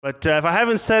But if I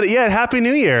haven't said it yet, Happy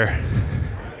New Year.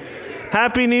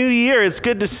 Happy New Year. It's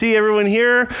good to see everyone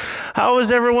here. How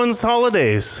was everyone's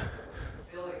holidays?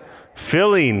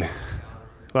 Filling.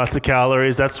 Lots of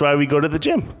calories. That's why we go to the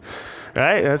gym,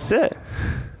 right? That's it.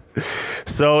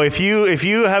 So if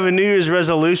you have a New Year's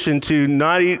resolution to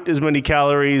not eat as many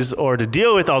calories or to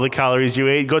deal with all the calories you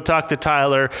ate, go talk to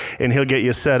Tyler and he'll get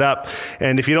you set up.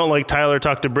 And if you don't like Tyler,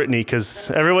 talk to Brittany,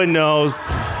 because everyone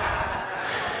knows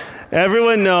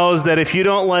that if you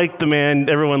don't like the man,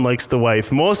 everyone likes the wife.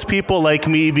 Most people like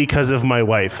me because of my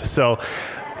wife. So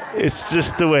it's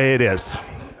just the way it is.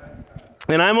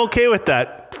 And I'm okay with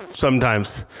that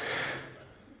sometimes.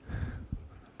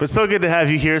 But so good to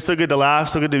have you here. So good to laugh.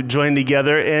 So good to join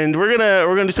together. And we're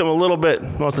gonna do something a little bit.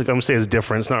 Well, I'm gonna say it's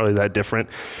different. It's not really that different.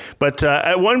 But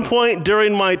at one point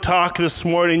during my talk this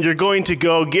morning, you're going to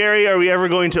go, Gary, are we ever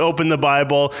going to open the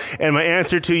Bible? And my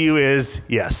answer to you is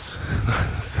yes.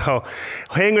 So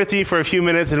hang with me for a few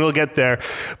minutes and we'll get there.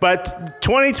 But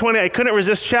 2020, I couldn't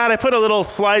resist. Chad, I put a little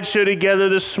slideshow together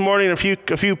this morning. A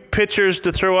few pictures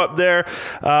to throw up there.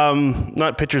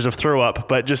 Not pictures of throw up,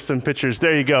 but just some pictures.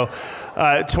 There you go.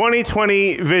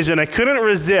 2020 vision. I couldn't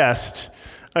resist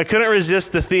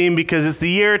the theme because it's the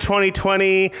year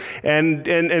 2020, and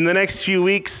in the next few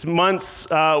weeks, months,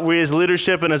 we as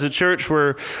leadership and as a church,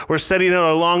 we're setting out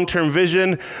a long-term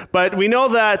vision. But we know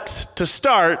that to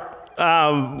start,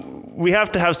 we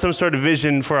have to have some sort of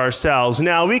vision for ourselves.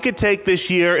 Now, we could take this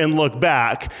year and look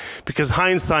back, because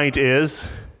hindsight is...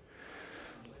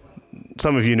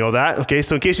 Some of you know that, okay?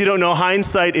 So in case you don't know,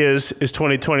 hindsight is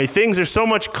 2020. Things are so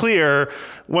much clearer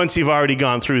once you've already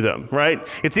gone through them, right?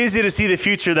 It's easy to see the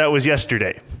future that was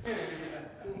yesterday,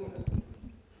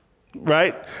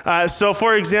 right? So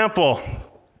for example,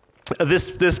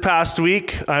 this past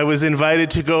week, I was invited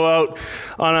to go out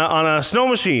on a snow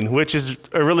machine, which is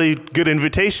a really good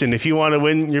invitation. If you want to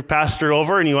win your pastor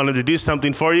over and you want him to do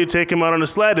something for you, take him out on a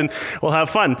sled and we'll have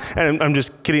fun. And I'm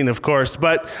just kidding, of course.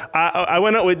 But I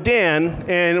went out with Dan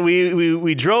and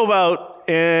we drove out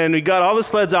and we got all the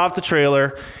sleds off the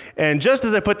trailer. And just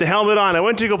as I put the helmet on, I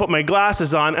went to go put my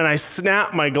glasses on and I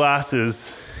snapped my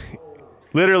glasses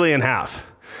literally in half.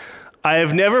 I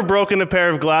have never broken a pair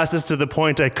of glasses to the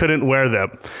point I couldn't wear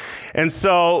them. And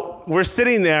so we're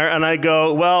sitting there and I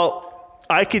go, well,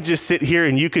 I could just sit here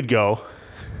and you could go.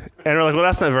 And we're like, well,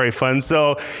 that's not very fun.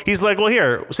 So he's like, well,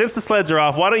 here, since the sleds are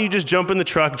off, why don't you just jump in the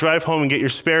truck, drive home and get your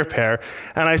spare pair?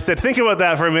 And I said, think about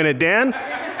that for a minute, Dan.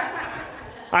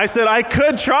 I said, I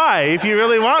could try if you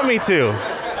really want me to.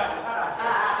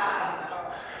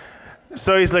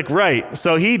 So he's like, right.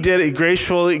 So he did it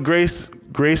gracefully,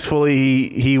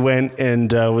 he went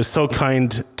and was so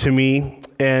kind to me,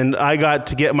 and I got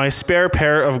to get my spare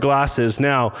pair of glasses.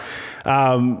 Now,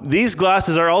 these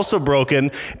glasses are also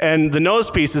broken, and the nose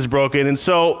piece is broken, and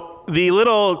so the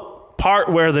little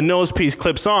part where the nose piece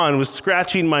clips on was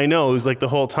scratching my nose like the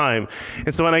whole time.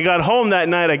 And so when I got home that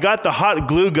night, I got the hot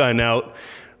glue gun out,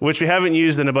 which we haven't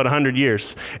used in about 100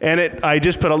 years. And I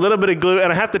just put a little bit of glue,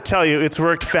 and I have to tell you, it's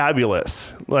worked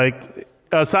fabulous. Like,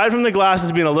 aside from the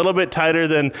glasses being a little bit tighter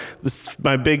than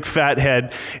my big fat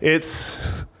head, it's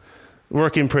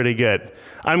working pretty good.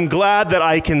 I'm glad that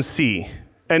I can see.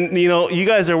 And, you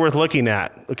guys are worth looking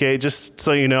at, okay? Just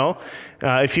so you know.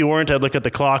 If you weren't, I'd look at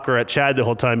the clock or at Chad the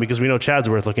whole time because we know Chad's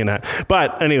worth looking at.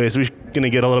 But anyways, we're going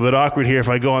to get a little bit awkward here if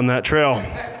I go on that trail.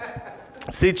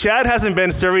 See, Chad hasn't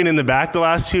been serving in the back the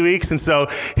last few weeks, and so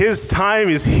his time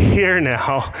is here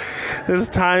now. His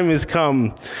time has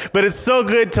come. But it's so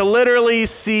good to literally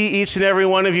see each and every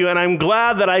one of you, and I'm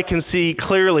glad that I can see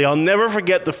clearly. I'll never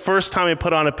forget the first time I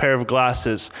put on a pair of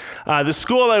glasses. The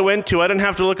school I went to, I didn't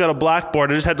have to look at a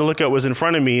blackboard. I just had to look at what was in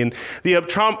front of me. And the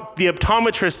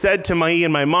optometrist said to me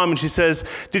and my mom, and she says,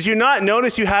 did you not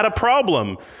notice you had a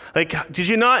problem? Like, did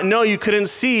you not know you couldn't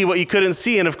see what you couldn't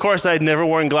see? And of course, I'd never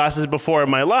worn glasses before in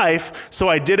my life, so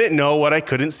I didn't know what I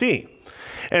couldn't see.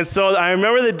 And so I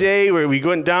remember the day where we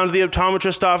went down to the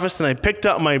optometrist office and I picked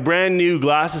up my brand new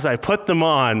glasses, I put them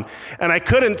on, and I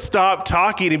couldn't stop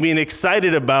talking and being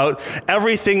excited about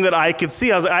everything that I could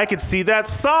see. I was like, I could see that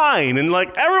sign, and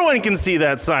like, everyone can see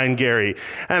that sign, Gary.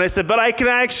 And I said, but I can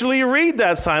actually read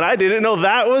that sign. I didn't know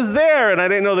that was there, and I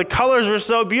didn't know the colors were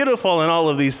so beautiful and all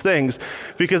of these things,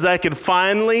 because I could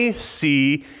finally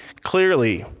see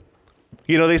clearly.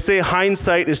 They say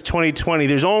hindsight is 2020.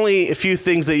 There's only a few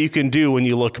things that you can do when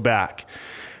you look back.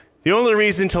 The only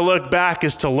reason to look back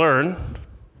is to learn.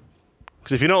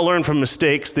 Because if you don't learn from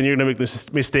mistakes, then you're going to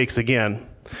make mistakes again.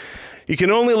 You can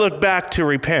only look back to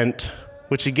repent,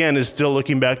 which again is still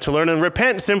looking back to learn. And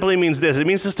repent simply means this. It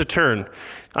means just to turn.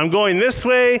 I'm going this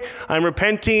way, I'm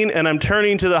repenting, and I'm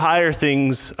turning to the higher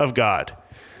things of God.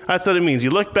 That's what it means.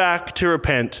 You look back to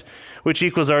repent, which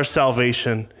equals our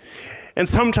salvation. And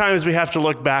sometimes we have to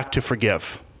look back to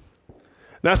forgive.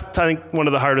 That's, I think, one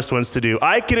of the hardest ones to do.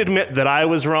 I can admit that I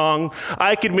was wrong.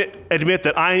 I can admit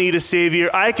that I need a Savior.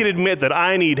 I can admit that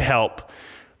I need help.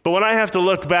 But when I have to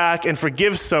look back and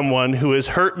forgive someone who has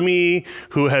hurt me,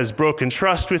 who has broken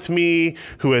trust with me,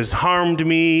 who has harmed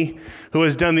me, who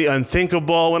has done the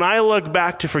unthinkable, when I look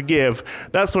back to forgive,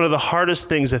 that's one of the hardest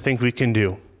things I think we can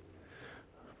do.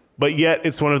 But yet,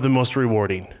 it's one of the most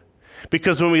rewarding.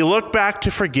 Because when we look back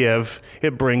to forgive,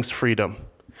 it brings freedom.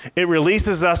 It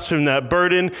releases us from that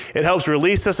burden. It helps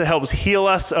release us. It helps heal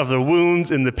us of the wounds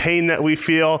and the pain that we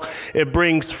feel. It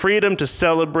brings freedom to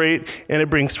celebrate, and it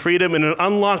brings freedom, and it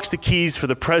unlocks the keys for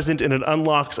the present, and it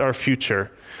unlocks our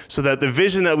future so that the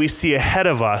vision that we see ahead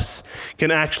of us can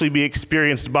actually be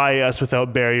experienced by us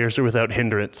without barriers or without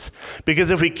hindrance. Because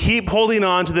if we keep holding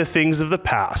on to the things of the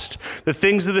past, the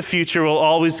things of the future will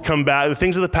always come back. The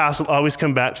things of the past will always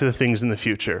come back to the things in the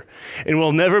future. And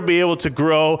we'll never be able to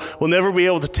grow. We'll never be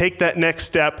able to take that next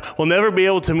step. We'll never be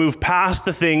able to move past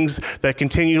the things that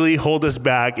continually hold us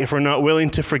back if we're not willing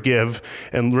to forgive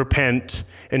and repent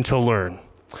and to learn.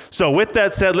 So with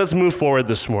that said, let's move forward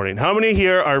this morning. How many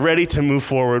here are ready to move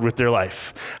forward with their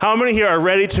life? How many here are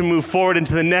ready to move forward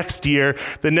into the next year,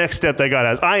 the next step that God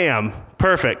has? I am.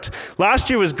 Perfect. Last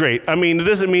year was great. I mean, it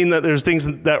doesn't mean that there's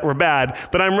things that were bad,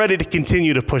 but I'm ready to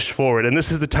continue to push forward. And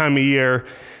this is the time of year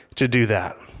to do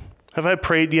that. Have I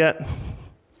prayed yet?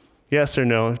 Yes or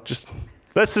no?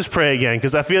 Let's just pray again,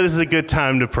 because I feel this is a good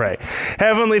time to pray.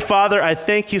 Heavenly Father, I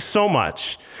thank you so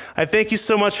much. I thank you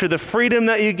so much for the freedom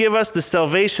that you give us, the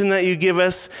salvation that you give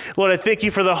us. Lord, I thank you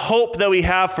for the hope that we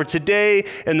have for today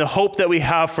and the hope that we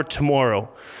have for tomorrow.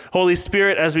 Holy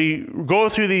Spirit, as we go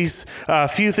through these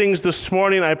few things this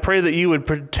morning, I pray that you would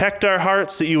protect our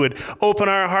hearts, that you would open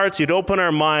our hearts, you'd open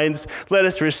our minds. Let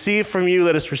us receive from you,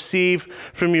 let us receive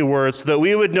from your words, so that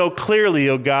we would know clearly,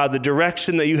 O God, the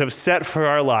direction that you have set for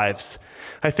our lives.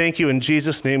 I thank you. In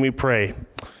Jesus' name we pray.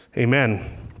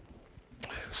 Amen.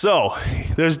 So,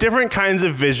 there's different kinds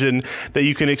of vision that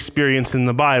you can experience in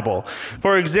the Bible.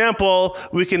 For example,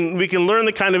 we can learn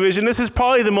the kind of vision. This is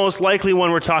probably the most likely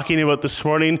one we're talking about this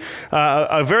morning.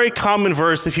 A very common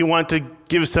verse if you want to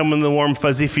give someone the warm,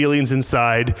 fuzzy feelings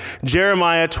inside.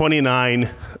 Jeremiah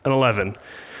 29:11.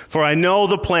 For I know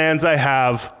the plans I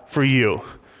have for you.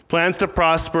 Plans to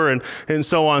prosper and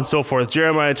so on and so forth.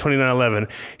 Jeremiah 29:11.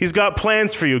 He's got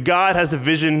plans for you. God has a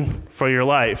vision for your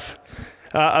life.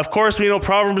 Of course, we know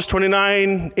Proverbs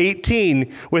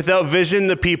 29:18. Without vision,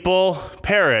 the people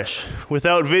perish.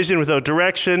 Without vision, without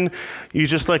direction, you're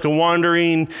just like a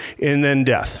wandering and then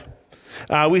death.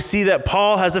 We see that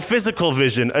Paul has a physical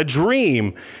vision, a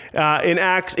dream, in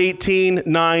Acts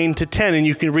 18:9-10, and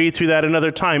you can read through that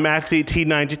another time, Acts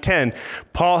 18:9-10.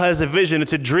 Paul has a vision.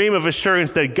 It's a dream of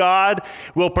assurance that God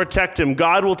will protect him.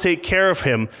 God will take care of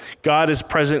him. God is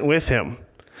present with him.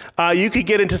 You could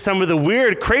get into some of the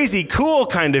weird, crazy, cool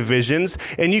kind of visions,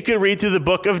 and you could read through the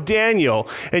book of Daniel,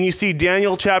 and you see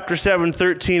Daniel chapter 7,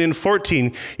 13, and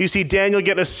 14. You see Daniel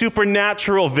get a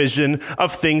supernatural vision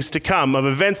of things to come, of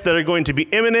events that are going to be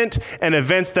imminent and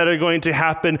events that are going to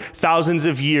happen thousands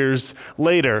of years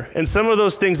later. And some of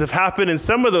those things have happened, and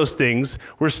some of those things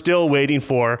we're still waiting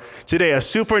for today. A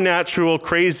supernatural,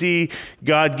 crazy,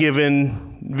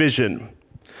 God-given vision.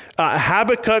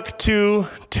 Habakkuk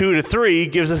 2:2-3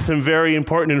 gives us some very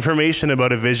important information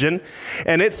about a vision,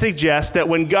 and it suggests that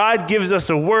when God gives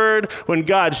us a word, when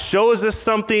God shows us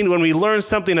something, when we learn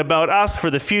something about us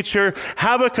for the future,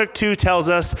 Habakkuk 2 tells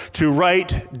us to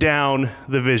write down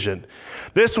the vision.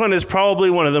 This one is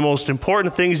probably one of the most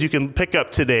important things you can pick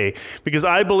up today, because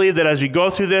I believe that as we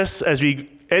go through this, as we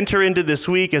enter into this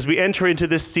week, as we enter into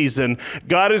this season,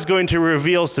 God is going to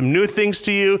reveal some new things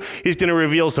to you. He's going to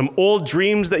reveal some old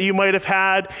dreams that you might have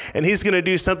had, and he's going to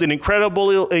do something incredible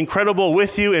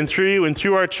with you and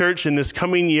through our church in this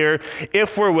coming year,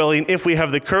 if we're willing, if we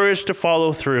have the courage to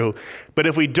follow through. But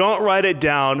if we don't write it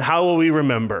down, how will we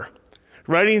remember?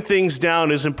 Writing things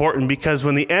down is important, because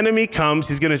when the enemy comes,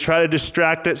 he's going to try to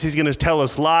distract us. He's going to tell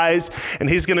us lies, and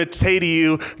he's going to say to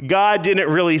you, God didn't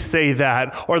really say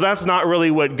that, or that's not really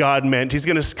what God meant. He's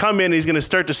going to come in, he's going to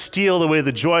start to steal away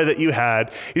the joy that you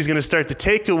had. He's going to start to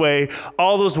take away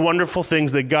all those wonderful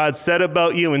things that God said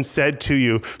about you and said to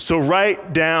you. So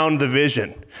write down the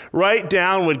vision. Write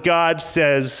down what God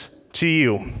says to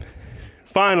you.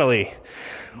 Finally,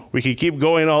 we could keep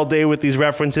going all day with these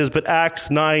references, but Acts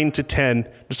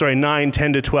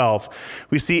 9:10-12.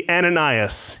 We see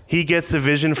Ananias. He gets a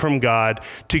vision from God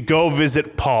to go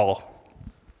visit Paul.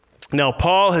 Now,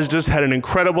 Paul has just had an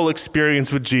incredible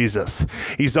experience with Jesus.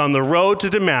 He's on the road to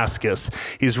Damascus.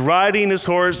 He's riding his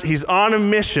horse. He's on a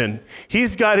mission.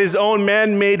 He's got his own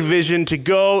man-made vision to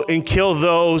go and kill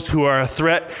those who are a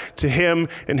threat to him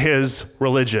and his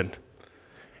religion.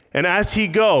 And as he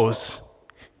goes,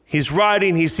 he's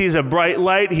riding, he sees a bright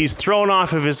light, he's thrown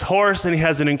off of his horse, and he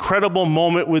has an incredible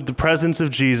moment with the presence of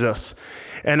Jesus.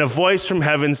 And a voice from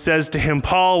heaven says to him,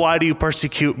 "Paul, why do you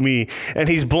persecute me?" And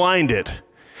he's blinded.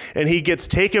 And he gets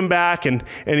taken back and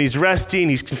he's resting,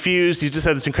 he's confused, he's just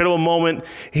had this incredible moment.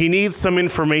 He needs some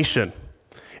information.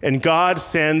 And God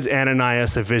sends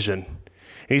Ananias a vision.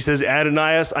 And he says,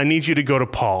 "Ananias, I need you to go to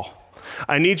Paul.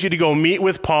 I need you to go meet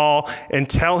with Paul and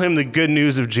tell him the good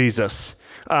news of Jesus."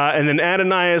 And then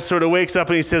Ananias sort of wakes up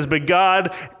and he says, "But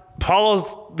God, Paul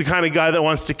is the kind of guy that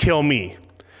wants to kill me.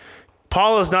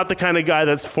 Paul is not the kind of guy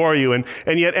that's for you." And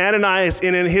yet Ananias,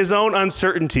 in his own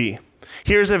uncertainty,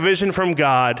 hears a vision from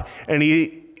God, and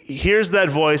he hears that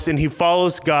voice, and he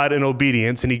follows God in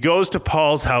obedience, and he goes to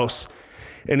Paul's house,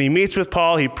 and he meets with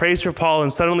Paul, he prays for Paul,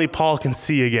 and suddenly Paul can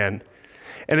see again.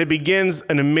 And it begins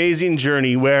an amazing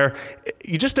journey where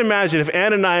you just imagine if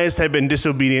Ananias had been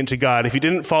disobedient to God, if he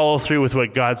didn't follow through with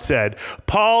what God said,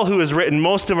 Paul, who has written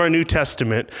most of our New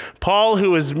Testament, Paul,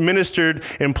 who has ministered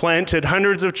and planted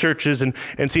hundreds of churches and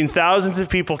seen thousands of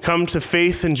people come to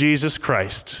faith in Jesus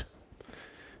Christ,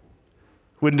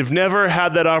 would have never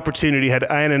had that opportunity had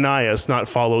Ananias not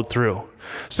followed through.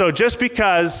 So just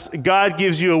because God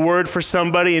gives you a word for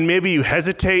somebody and maybe you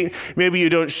hesitate, maybe you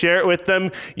don't share it with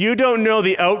them, you don't know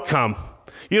the outcome.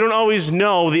 You don't always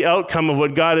know the outcome of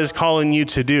what God is calling you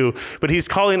to do, but he's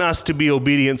calling us to be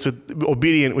obedient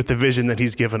with the vision that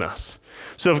he's given us.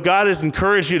 So if God has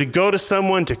encouraged you to go to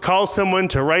someone, to call someone,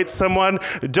 to write someone,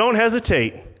 don't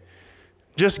hesitate.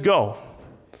 Just go.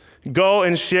 Go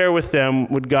and share with them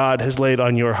what God has laid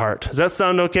on your heart. Does that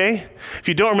sound okay? If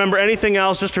you don't remember anything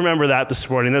else, just remember that this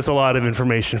morning. That's a lot of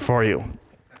information for you.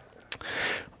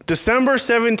 December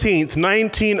 17th,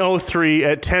 1903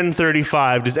 at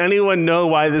 10:35. Does anyone know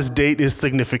why this date is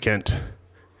significant?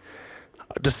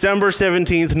 December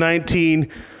 17th,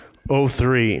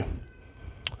 1903.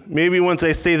 Maybe once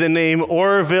I say the name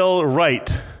Orville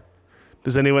Wright.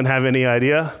 Does anyone have any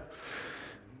idea?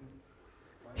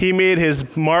 He made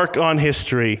his mark on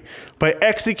history by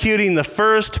executing the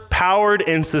first powered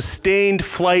and sustained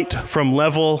flight from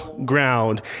level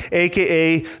ground,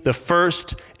 aka the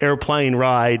first airplane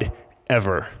ride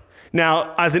ever.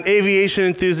 Now, as an aviation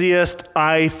enthusiast,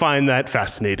 I find that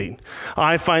fascinating.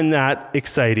 I find that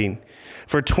exciting.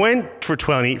 For 12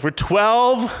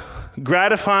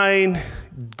 gratifying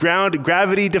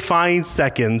gravity-defying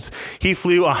seconds, he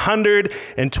flew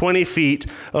 120 feet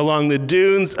along the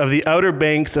dunes of the Outer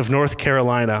Banks of North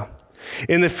Carolina.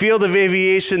 In the field of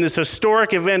aviation, this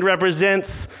historic event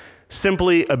represents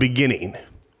simply a beginning.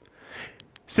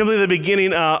 Simply the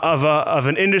beginning of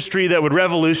an industry that would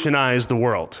revolutionize the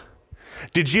world.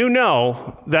 Did you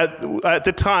know that at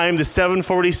the time, the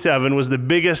 747 was the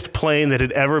biggest plane that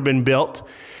had ever been built?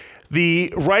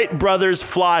 The Wright brothers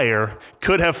flyer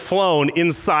could have flown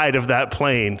inside of that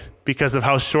plane because of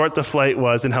how short the flight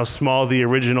was and how small the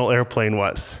original airplane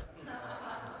was.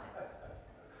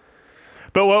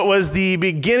 But what was the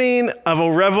beginning of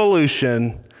a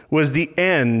revolution was the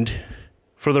end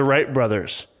for the Wright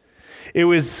brothers. It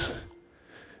was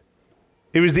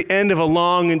the end of a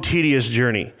long and tedious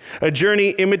journey, a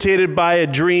journey imitated by a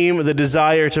dream, the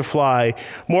desire to fly.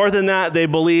 More than that, they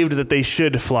believed that they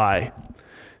should fly.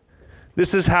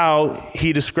 This is how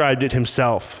he described it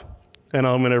himself. And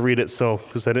I'm going to read it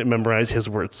because I didn't memorize his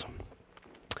words.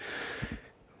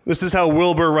 This is how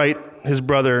Wilbur Wright, his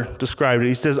brother, described it.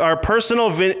 He says, "Our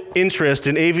personal interest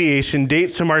in aviation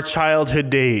dates from our childhood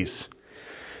days."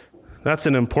 That's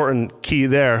an important key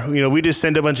there. You know, we just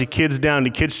sent a bunch of kids down to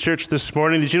kids' church this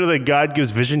morning. Did you know that God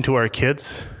gives vision to our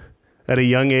kids at a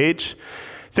young age?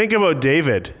 Think about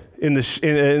David in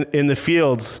the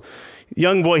fields.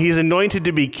 Young boy, he's anointed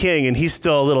to be king, and he's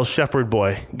still a little shepherd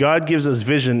boy. God gives us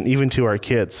vision even to our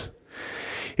kids.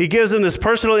 He gives them this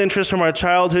personal interest from our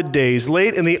childhood days.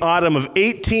 Late in the autumn of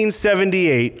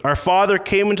 1878, our father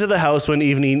came into the house one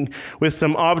evening with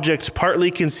some object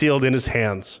partly concealed in his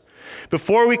hands.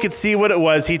 Before we could see what it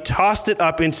was, he tossed it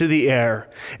up into the air.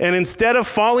 And instead of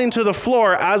falling to the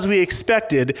floor as we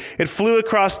expected, it flew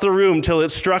across the room till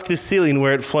it struck the ceiling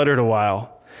where it fluttered a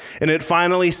while. And it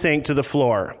finally sank to the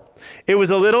floor. It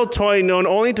was a little toy known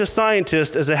only to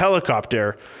scientists as a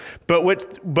helicopter, but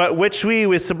which we,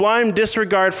 with sublime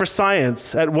disregard for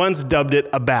science, at once dubbed it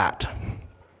a bat.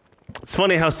 It's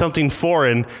funny how something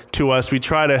foreign to us, we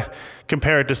try to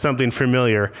compare it to something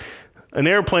familiar. An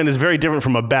airplane is very different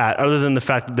from a bat, other than the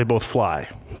fact that they both fly,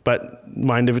 but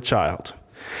mind of a child.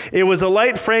 It was a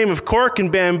light frame of cork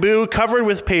and bamboo covered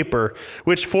with paper,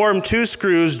 which formed two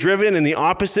screws driven in the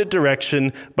opposite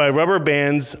direction by rubber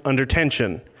bands under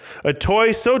tension. A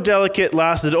toy so delicate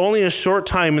lasted only a short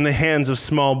time in the hands of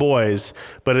small boys,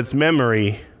 but its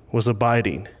memory was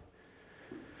abiding.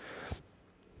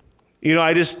 You know,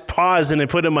 I just paused and I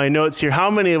put in my notes here,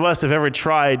 how many of us have ever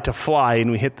tried to fly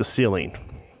and we hit the ceiling?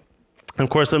 And of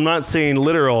course, I'm not saying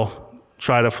literal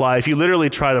try to fly. If you literally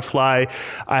try to fly,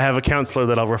 I have a counselor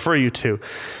that I'll refer you to.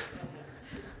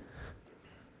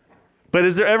 But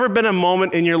has there ever been a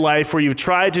moment in your life where you've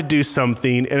tried to do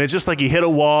something and it's just like you hit a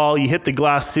wall, you hit the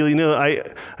glass ceiling? You know,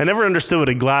 I never understood what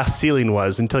a glass ceiling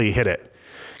was until you hit it.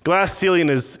 Glass ceiling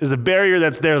is a barrier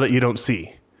that's there that you don't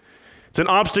see. It's an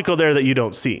obstacle there that you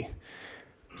don't see.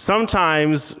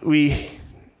 Sometimes we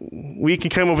can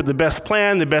come up with the best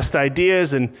plan, the best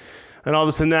ideas, and all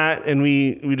this and that, and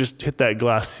we just hit that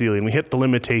glass ceiling. We hit the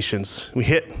limitations. We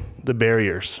hit the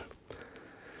barriers.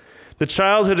 The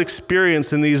childhood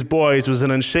experience in these boys was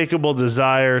an unshakable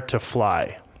desire to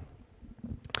fly.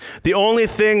 The only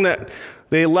thing that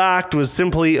they lacked was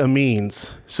simply a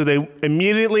means. So they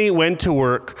immediately went to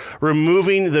work,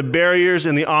 removing the barriers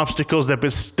and the obstacles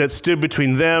that stood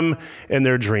between them and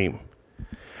their dream.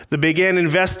 They began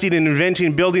investing and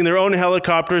inventing, building their own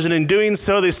helicopters, and in doing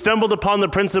so, they stumbled upon the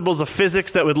principles of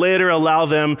physics that would later allow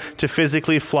them to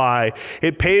physically fly.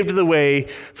 It paved the way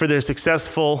for their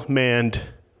successful manned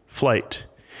flight.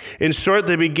 In short,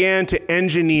 they began to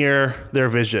engineer their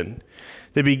vision.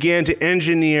 They began to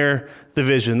engineer the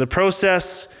vision. This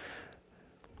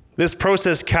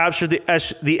process captured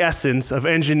the essence of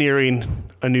engineering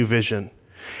a new vision.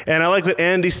 And I like what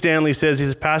Andy Stanley says.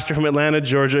 He's a pastor from Atlanta,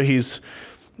 Georgia. He's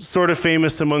sort of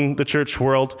famous among the church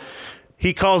world.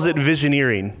 He calls it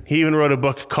visioneering. He even wrote a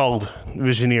book called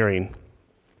Visioneering.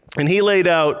 And he laid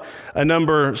out a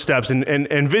number of steps, and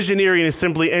visioneering is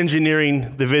simply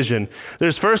engineering the vision.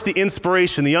 There's first the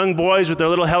inspiration. The young boys with their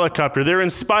little helicopter, they're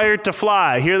inspired to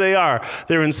fly. Here they are.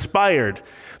 They're inspired.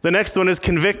 The next one is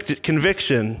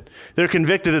conviction. They're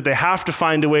convicted that they have to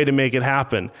find a way to make it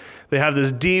happen. They have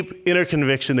this deep inner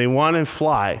conviction. They want to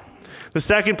fly. The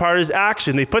second part is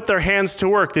action. They put their hands to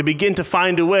work. They begin to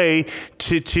find a way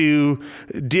to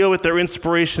deal with their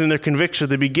inspiration and their conviction.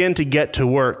 They begin to get to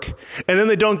work. And then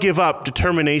they don't give up.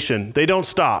 Determination. They don't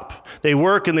stop. They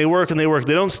work and they work and they work.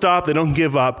 They don't stop. They don't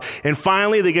give up. And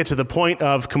finally, they get to the point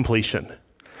of completion.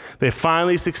 They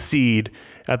finally succeed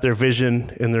at their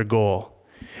vision and their goal.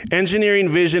 Engineering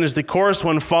vision is the course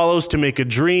one follows to make a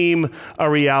dream a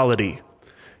reality.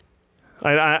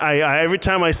 I every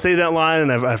time I say that line,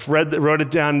 and I've wrote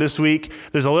it down this week,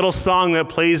 there's a little song that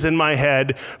plays in my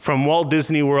head from Walt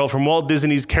Disney World, from Walt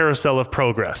Disney's Carousel of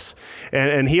Progress.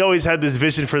 And he always had this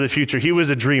vision for the future. He was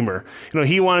a dreamer. You know,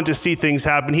 he wanted to see things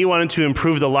happen. He wanted to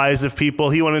improve the lives of people.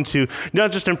 He wanted to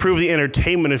not just improve the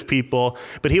entertainment of people,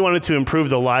 but he wanted to improve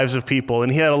the lives of people.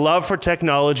 And he had a love for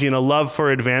technology and a love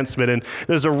for advancement. And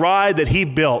there's a ride that he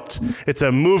built. It's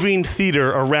a moving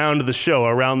theater around the show,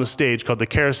 around the stage, called the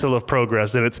Carousel of Progress.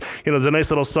 And it's a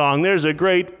nice little song. There's a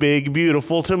great, big,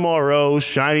 beautiful tomorrow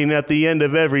shining at the end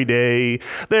of every day.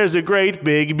 There's a great,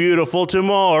 big, beautiful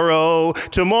tomorrow.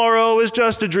 Tomorrow is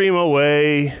just a dream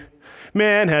away.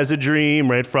 Man has a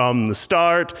dream right from the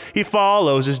start. He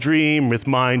follows his dream with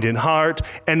mind and heart.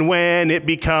 And when it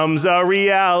becomes a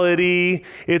reality,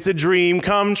 it's a dream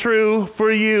come true for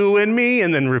you and me.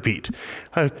 And then repeat.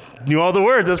 I knew all the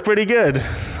words. That's pretty good.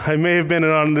 I may have been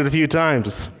on it a few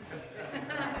times.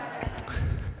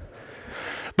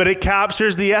 But it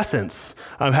captures the essence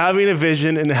of having a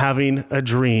vision and having a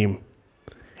dream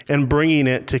and bringing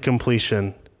it to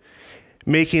completion,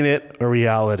 making it a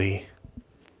reality.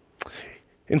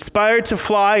 Inspired to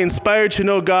fly, inspired to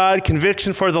know God,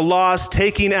 conviction for the lost,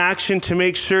 taking action to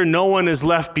make sure no one is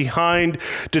left behind,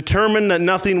 determined that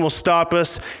nothing will stop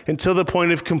us until the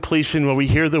point of completion where we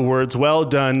hear the words, "Well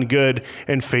done, good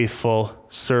and faithful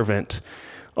servant,"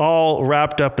 all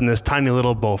wrapped up in this tiny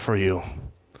little bow for you.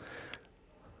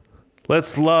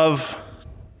 Let's love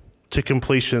to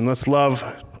completion. Let's love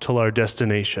till our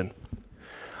destination.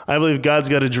 I believe God's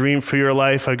got a dream for your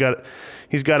life.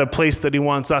 He's got a place that he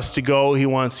wants us to go. He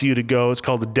wants you to go. It's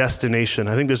called a destination.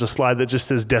 I think there's a slide that just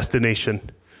says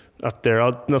destination up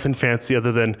there. Nothing fancy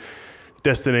other than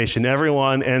destination.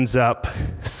 Everyone ends up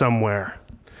somewhere.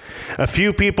 A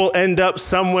few people end up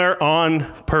somewhere on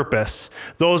purpose.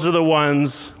 Those are the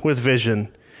ones with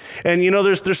vision. And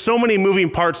there's so many moving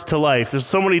parts to life. There's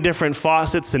so many different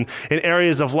facets and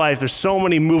areas of life. There's so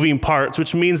many moving parts,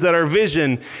 which means that our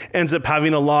vision ends up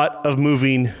having a lot of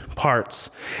moving parts.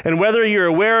 And whether you're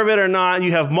aware of it or not,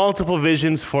 you have multiple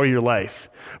visions for your life.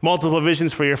 Multiple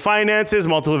visions for your finances,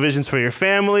 multiple visions for your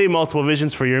family, multiple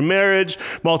visions for your marriage,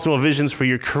 multiple visions for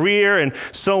your career, and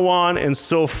so on and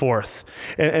so forth.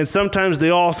 And sometimes they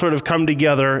all sort of come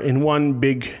together in one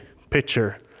big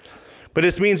picture. But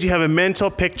this means you have a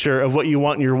mental picture of what you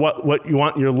want what you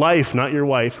want your life, not your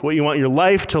wife, what you want your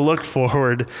life to look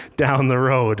forward down the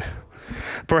road.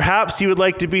 Perhaps you would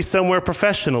like to be somewhere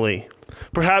professionally.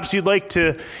 Perhaps you'd like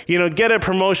to, get a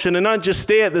promotion and not just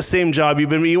stay at the same job you've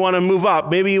been. You want to move up.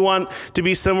 Maybe you want to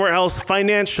be somewhere else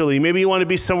financially. Maybe you want to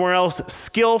be somewhere else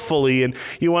skillfully, and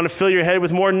you want to fill your head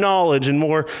with more knowledge and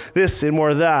more this and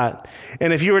more that.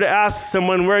 And if you were to ask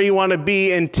someone where you want to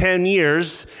be in 10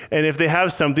 years, and if they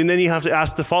have something, then you have to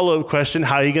ask the follow-up question,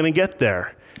 how are you going to get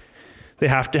there? They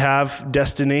have to have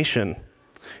destination.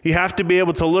 You have to be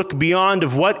able to look beyond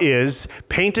of what is,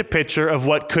 paint a picture of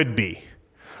what could be.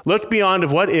 Look beyond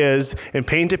of what is and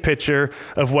paint a picture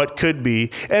of what could be.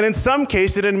 And in some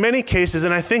cases, and in many cases,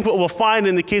 and I think what we'll find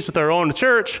in the case with our own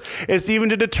church, is even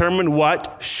to determine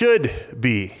what should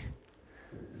be.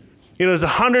 There's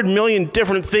 100 million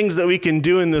different things that we can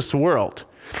do in this world.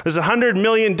 There's 100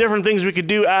 million different things we could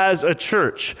do as a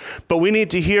church, but we need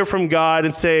to hear from God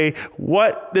and say,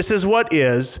 this is what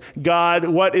is, God,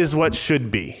 what is what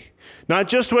should be? Not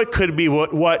just what could be,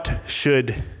 what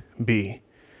should be.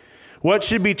 What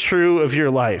should be true of your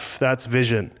life? That's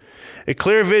vision. A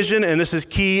clear vision, and this is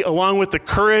key, along with the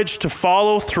courage to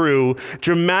follow through,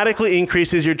 dramatically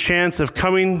increases your chance of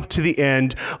coming to the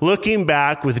end, looking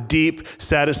back with deep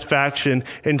satisfaction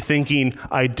and thinking,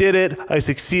 I did it, I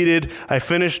succeeded, I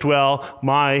finished well,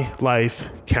 my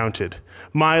life counted.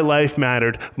 My life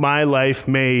mattered. My life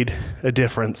made a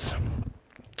difference.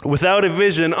 Without a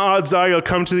vision, odds are you'll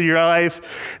come to your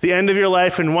life, the end of your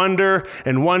life, and wonder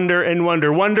and wonder and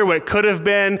wonder. Wonder what could have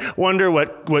been, wonder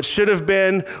what should have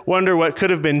been, wonder what could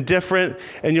have been different,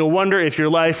 and you'll wonder if your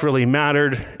life really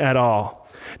mattered at all.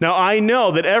 Now, I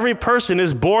know that every person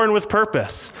is born with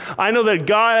purpose. I know that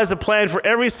God has a plan for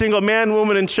every single man,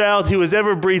 woman, and child who has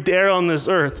ever breathed air on this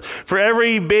earth. For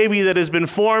every baby that has been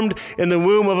formed in the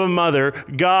womb of a mother,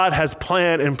 God has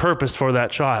plan and purpose for that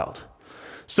child.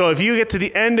 So if you get to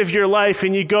the end of your life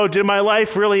and you go, did my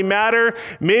life really matter?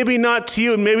 Maybe not to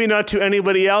you and maybe not to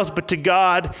anybody else, but to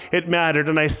God it mattered.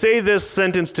 And I say this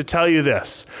sentence to tell you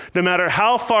this. No matter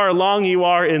how far along you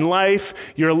are in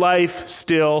life, your life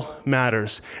still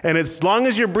matters. And as long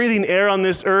as you're breathing air on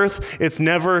this earth, it's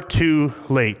never too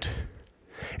late.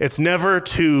 It's never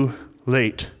too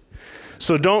late.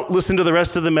 So don't listen to the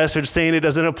rest of the message saying it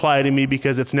doesn't apply to me,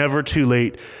 because it's never too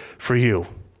late for you.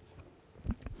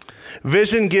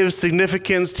 Vision gives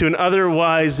significance to an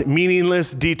otherwise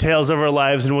meaningless details of our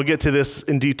lives, and we'll get to this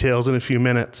in details in a few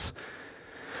minutes.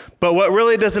 But what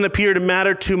really doesn't appear to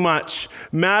matter too much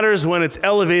matters when it's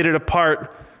elevated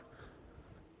apart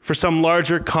for some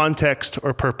larger context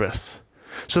or purpose.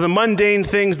 So the mundane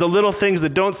things, the little things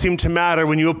that don't seem to matter,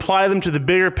 when you apply them to the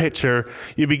bigger picture,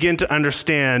 you begin to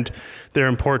understand their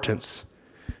importance.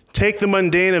 Take the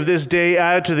mundane of this day,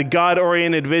 add it to the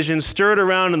God-oriented vision, stir it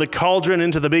around in the cauldron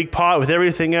into the big pot with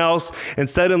everything else, and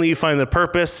suddenly you find the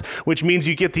purpose, which means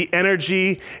you get the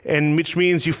energy, and which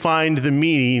means you find the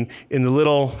meaning in the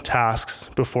little tasks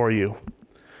before you.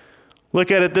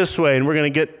 Look at it this way, and we're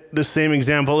going to get the same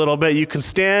example a little bit. You can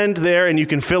stand there and you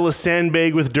can fill a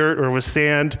sandbag with dirt or with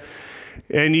sand,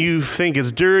 and you think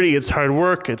it's dirty, it's hard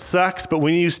work, it sucks, but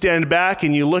when you stand back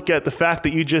and you look at the fact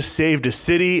that you just saved a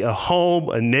city, a home,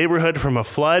 a neighborhood from a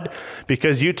flood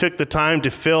because you took the time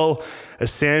to fill a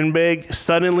sandbag,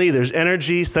 suddenly there's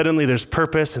energy, suddenly there's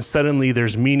purpose, and suddenly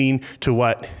there's meaning to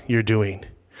what you're doing.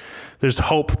 There's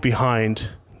hope behind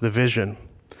the vision.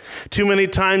 Too many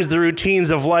times the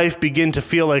routines of life begin to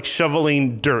feel like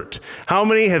shoveling dirt. How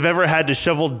many have ever had to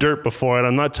shovel dirt before? And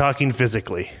I'm not talking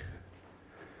physically.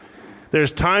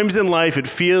 There's times in life it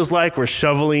feels like we're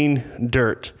shoveling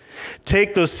dirt.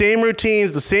 Take those same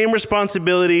routines, the same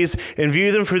responsibilities, and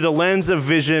view them through the lens of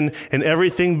vision, and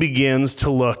everything begins to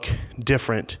look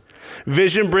different.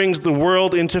 Vision brings the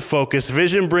world into focus.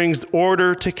 Vision brings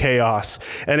order to chaos.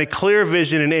 And a clear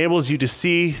vision enables you to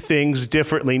see things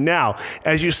differently. Now,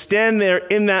 as you stand there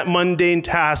in that mundane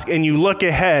task and you look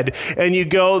ahead and you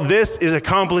go, this is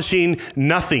accomplishing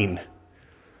nothing.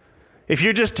 If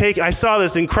you just I saw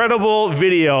this incredible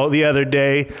video the other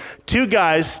day, 2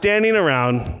 guys standing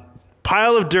around,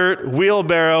 pile of dirt,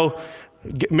 wheelbarrow,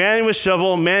 man with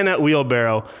shovel, man at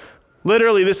wheelbarrow.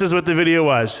 Literally, this is what the video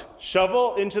was.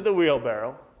 Shovel into the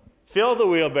wheelbarrow, fill the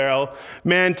wheelbarrow,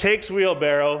 man takes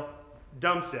wheelbarrow,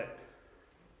 dumps it.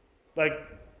 Like,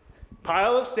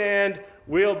 pile of sand,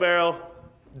 wheelbarrow,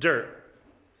 dirt.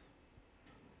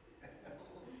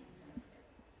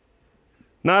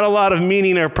 Not a lot of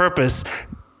meaning or purpose.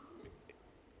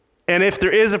 And if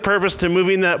there is a purpose to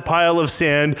moving that pile of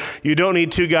sand, you don't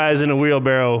need two guys in a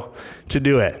wheelbarrow to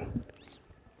do it.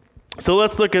 So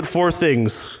let's look at 4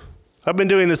 things. I've been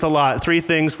doing this a lot. 3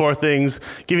 things, 4 things,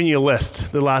 giving you a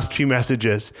list the last few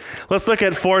messages. Let's look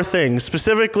at 4 things,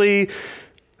 specifically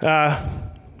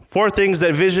 4 things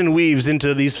that vision weaves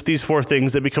into these 4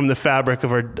 things that become the fabric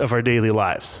of our daily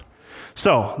lives.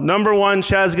 So, number 1,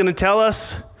 Chad's going to tell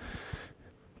us,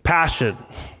 passion.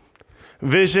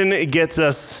 Vision gets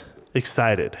us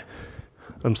excited.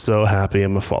 I'm so happy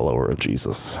I'm a follower of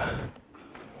Jesus.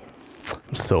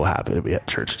 I'm so happy to be at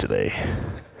church today.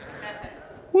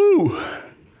 Woo!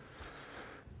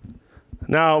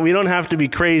 Now, we don't have to be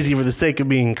crazy for the sake of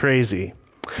being crazy.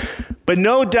 But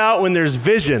no doubt when there's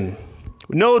vision,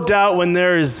 no doubt when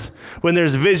there's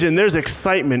vision, there's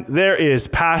excitement, there is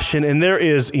passion, and there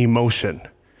is emotion.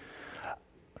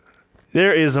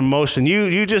 There is emotion.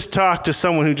 You just talked to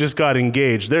someone who just got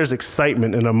engaged. There's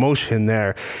excitement and emotion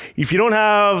there. If you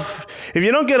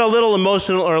don't get a little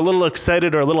emotional or a little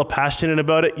excited or a little passionate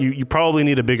about it, you probably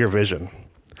need a bigger vision.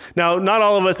 Now, not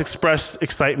all of us express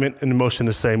excitement and emotion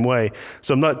the same way.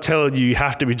 So I'm not telling you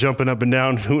have to be jumping up and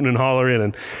down, hooting and hollering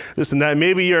and this and that.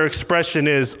 Maybe your expression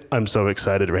is, I'm so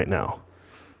excited right now.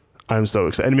 I'm so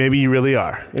excited. And maybe you really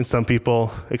are. And some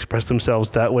people express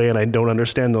themselves that way, and I don't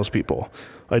understand those people.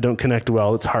 I don't connect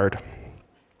well. It's hard.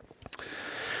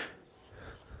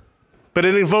 But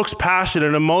it invokes passion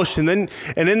and emotion. And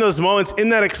in those moments, in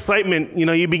that excitement,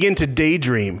 you begin to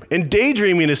daydream. And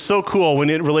daydreaming is so cool when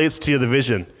it relates to the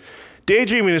vision.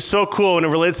 Daydreaming is so cool when it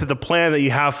relates to the plan that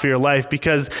you have for your life,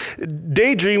 because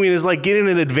daydreaming is like getting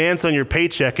an advance on your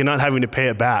paycheck and not having to pay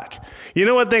it back. You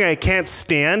know, one thing I can't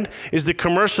stand is the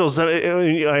commercials.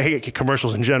 I hate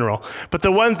commercials in general, but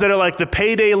the ones that are like the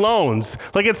payday loans.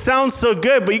 Like, it sounds so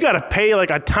good, but you got to pay like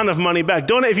a ton of money back.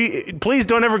 Please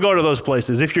don't ever go to those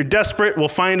places. If you're desperate, we'll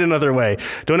find another way.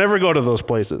 Don't ever go to those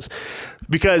places,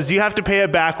 because you have to pay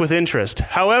it back with interest.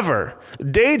 However,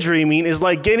 daydreaming is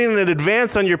like getting an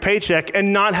advance on your paycheck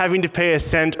and not having to pay a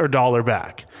cent or dollar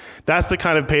back. That's the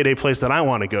kind of payday place that I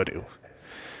want to go to.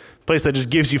 Place that just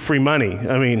gives you free money.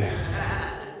 I mean,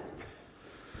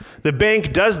 the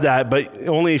bank does that, but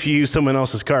only if you use someone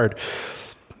else's card.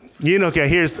 I'm going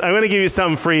to give you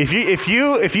something free. If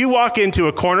you walk into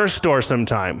a corner store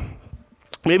sometime,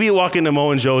 maybe you walk into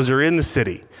Mo and Joe's or in the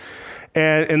city,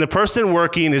 and the person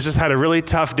working has just had a really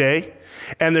tough day,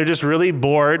 and they're just really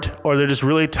bored or they're just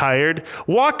really tired,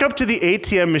 walk up to the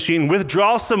ATM machine,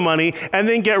 withdraw some money, and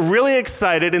then get really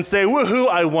excited and say, woohoo,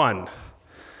 I won.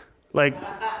 Like,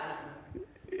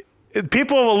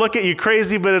 people will look at you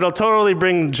crazy, but it'll totally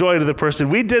bring joy to the person.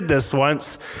 We did this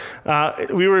once.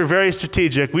 We were very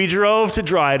strategic. We drove to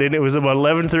Dryden. It was about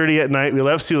 11:30 at night. We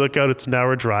left Sioux Lookout. It's an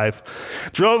hour drive.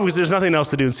 Drove because there's nothing else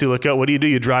to do in Sioux Lookout. What do?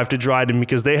 You drive to Dryden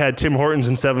because they had Tim Hortons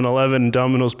and 7-Eleven and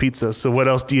Domino's Pizza. So what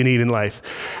else do you need in life?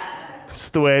 It's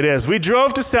the way it is. We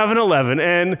drove to 7-Eleven,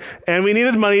 and we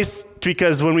needed money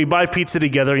because when we buy pizza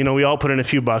together, we all put in a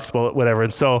few bucks, but whatever.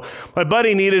 And so my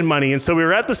buddy needed money, and so we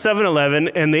were at the 7-Eleven,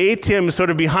 and the ATM is sort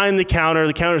of behind the counter.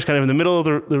 The counter is kind of in the middle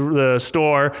of the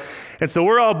store, and so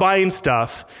we're all buying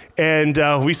stuff, and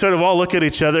we sort of all look at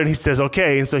each other, and he says,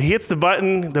 okay. And so he hits the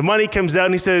button, the money comes out,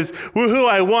 and he says, woohoo,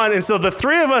 I won. And so the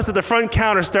 3 of us at the front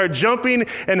counter start jumping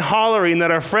and hollering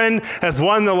that our friend has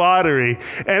won the lottery.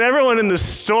 And everyone in the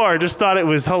store just thought it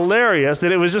was hilarious,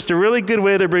 and it was just a really good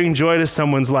way to bring joy to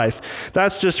someone's life.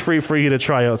 That's just free for you to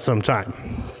try out sometime.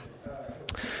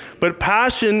 But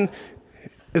passion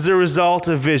is a result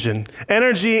of vision.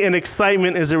 Energy and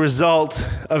excitement is a result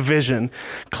of vision.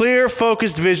 Clear,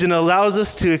 focused vision allows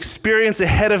us to experience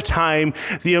ahead of time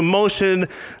the emotion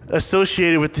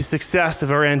associated with the success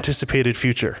of our anticipated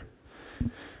future.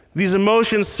 These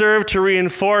emotions serve to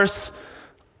reinforce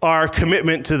our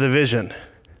commitment to the vision.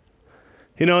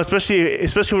 Especially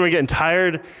when we're getting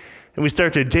tired and we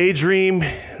start to daydream,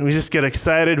 and we just get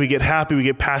excited, we get happy, we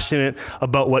get passionate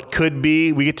about what could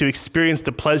be. We get to experience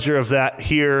the pleasure of that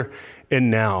here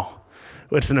and now.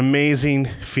 It's an amazing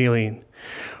feeling.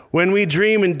 When we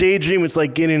dream and daydream, it's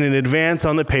like getting an advance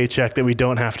on the paycheck that we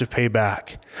don't have to pay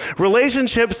back.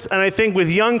 Relationships, and I think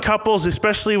with young couples,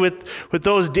 especially with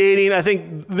those dating, I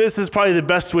think this is probably the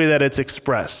best way that it's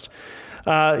expressed.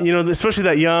 Especially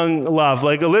that young love.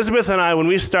 Like Elizabeth and I, when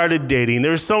we started dating, there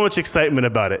was so much excitement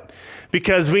about it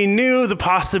because we knew the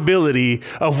possibility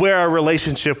of where our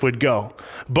relationship would go.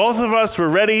 Both of us were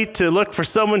ready to look for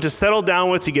someone to settle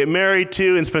down with, to get married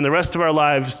to, and spend the rest of our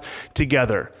lives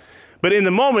together. But in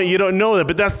the moment, you don't know that,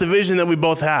 but that's the vision that we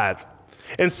both had.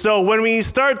 And so when we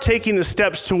start taking the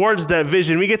steps towards that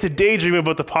vision, we get to daydream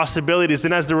about the possibilities.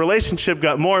 And as the relationship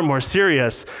got more and more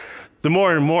serious, the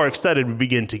more and more excited we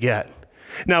begin to get.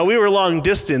 Now, we were long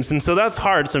distance, and so that's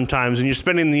hard sometimes when you're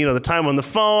spending the time on the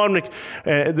phone.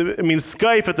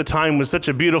 Skype at the time was such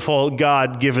a beautiful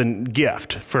God-given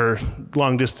gift for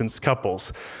long-distance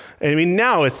couples. And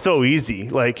now it's so easy.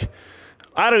 Like,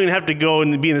 I don't even have to go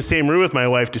and be in the same room with my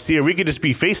wife to see her. We could just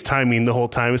be FaceTiming the whole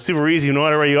time. It's super easy. No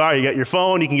matter where you are, you got your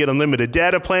phone. You can get unlimited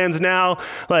data plans now.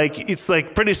 It's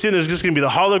like pretty soon there's just going to be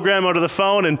the hologram out of the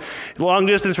phone, and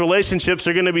long-distance relationships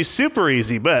are going to be super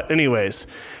easy. But anyways,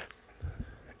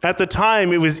 at the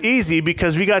time, it was easy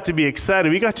because we got to be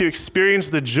excited. We got to experience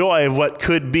the joy of what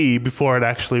could be before it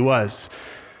actually was.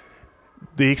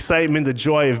 The excitement, the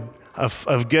joy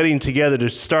of getting together, to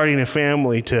starting a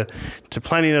family, to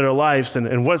planning out our lives,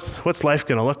 and what's life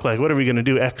going to look like? What are we going to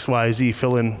do? X, Y, Z,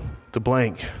 fill in the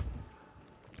blank.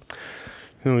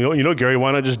 Gary,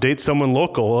 why not just date someone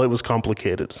local? Well, it was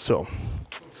complicated, so.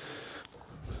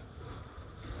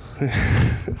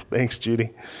 Thanks, Judy.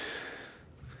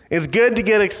 It's good to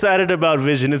get excited about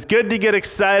vision. It's good to get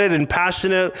excited and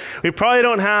passionate. We probably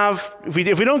don't have,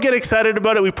 if we don't get excited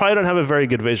about it, we probably don't have a very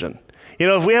good vision.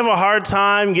 If we have a hard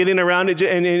time getting around it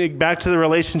and back to the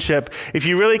relationship, if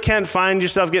you really can't find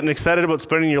yourself getting excited about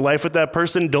spending your life with that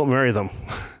person, don't marry them.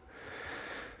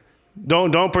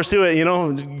 Don't pursue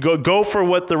it. Go for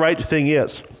what the right thing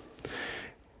is.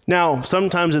 Now,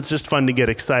 sometimes it's just fun to get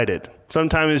excited.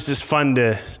 Sometimes it's just fun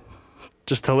to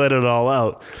let it all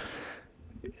out.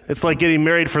 It's like getting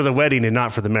married for the wedding and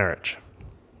not for the marriage.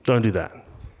 Don't do that.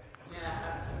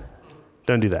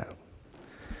 Don't do that.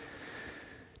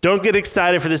 Don't get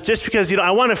excited for this just because, I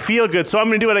want to feel good, so I'm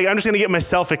going to do it. I'm just going to get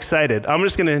myself excited. I'm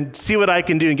just going to see what I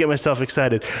can do and get myself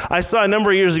excited. I saw a number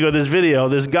of years ago this video.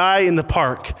 This guy in the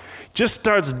park just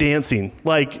starts dancing.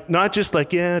 Not just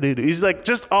yeah, dude. He's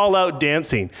just all out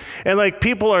dancing. And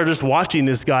people are just watching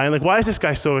this guy and why is this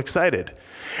guy so excited?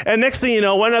 And next thing you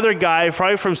know, one other guy,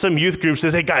 probably from some youth group,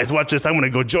 says, hey guys, watch this, I'm going to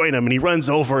go join him. And he runs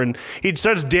over and he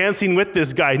starts dancing with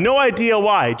this guy. No idea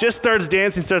why. Just starts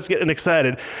dancing, starts getting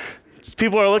excited.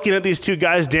 People are looking at these two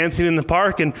guys dancing in the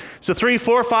park. And so 3,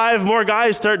 4, 5 more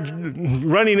guys start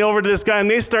running over to this guy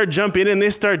and they start jumping in, they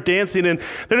start dancing and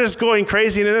they're just going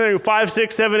crazy. And then there are 5,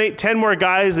 6, 7, 8, 10 more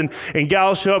guys and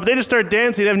gals show up. They just start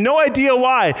dancing. They have no idea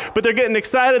why, but they're getting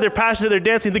excited. They're passionate. They're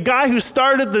dancing. The guy who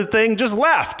started the thing just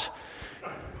left.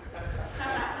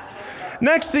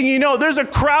 Next thing you know, there's a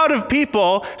crowd of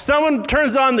people. Someone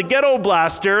turns on the ghetto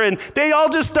blaster, and they all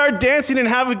just start dancing and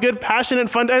have a good, passionate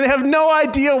fun. And they have no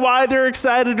idea why they're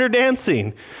excited or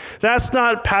dancing. That's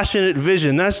not passionate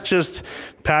vision. That's just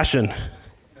passion.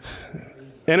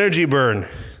 Energy burn.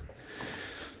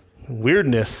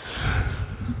 Weirdness.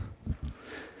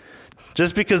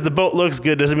 Just because the boat looks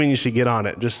good doesn't mean you should get on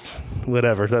it. Just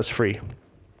whatever. That's free.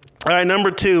 All right, number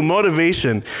 2,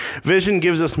 motivation. Vision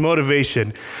gives us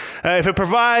motivation. If it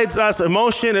provides us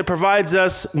emotion, it provides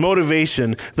us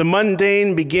motivation. The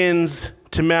mundane begins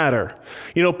to matter.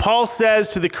 Paul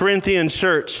says to the Corinthian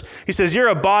church, he says, you're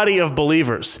a body of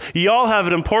believers. You all have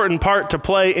an important part to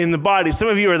play in the body. Some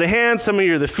of you are the hands, some of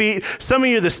you are the feet, some of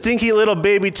you are the stinky little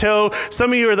baby toe,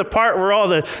 some of you are the part where all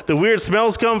the weird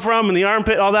smells come from and the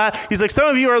armpit, all that. He's like, some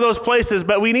of you are those places,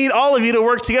 but we need all of you to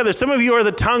work together. Some of you are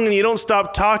the tongue and you don't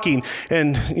stop talking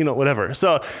and, whatever.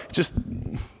 So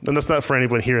and that's not for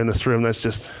anyone here in this room. That's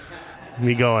just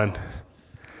me going.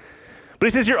 But he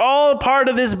says, you're all a part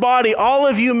of this body. All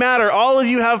of you matter. All of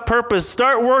you have purpose.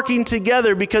 Start working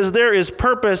together because there is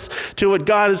purpose to what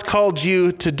God has called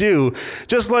you to do.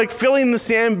 Just like filling the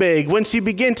sandbag. Once you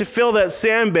begin to fill that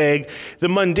sandbag, the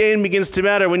mundane begins to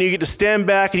matter. When you get to stand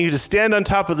back and you get to stand on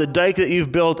top of the dike that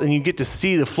you've built and you get to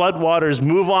see the floodwaters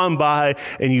move on by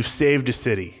and you've saved a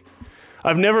city.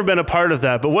 I've never been a part of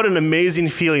that, but what an amazing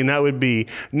feeling that would be,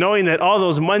 knowing that all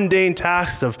those mundane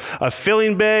tasks of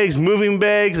filling bags, moving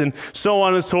bags, and so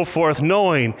on and so forth,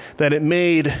 knowing that it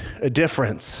made a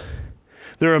difference.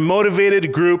 They're a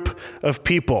motivated group of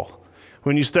people.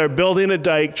 When you start building a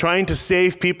dike, trying to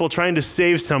save people, trying to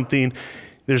save something,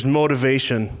 there's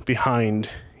motivation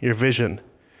behind your vision.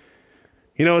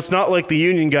 It's not like the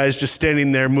union guys just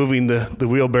standing there moving the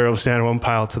wheelbarrow of sand one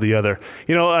pile to the other.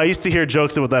 I used to hear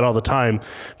jokes about that all the time.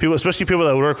 People, especially people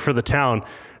that work for the town,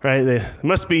 right? They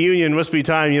must be union, must be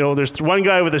time. There's one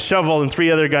guy with a shovel and 3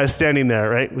 other guys standing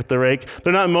there, right, with the rake.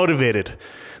 They're not motivated.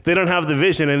 They don't have the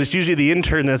vision, and it's usually the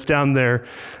intern that's down there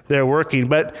working.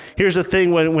 But here's the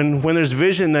thing, when there's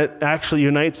vision that actually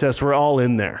unites us, we're all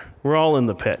in there. We're all in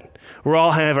the pit. We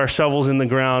all have our shovels in the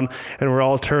ground, and we're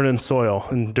all turning soil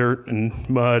and dirt and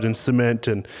mud and cement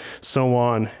and so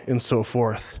on and so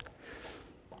forth.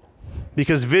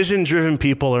 because vision-driven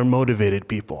people are motivated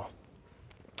people.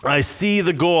 I see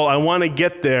the goal. I want to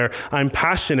get there. I'm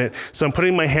passionate, so I'm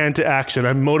putting my hand to action.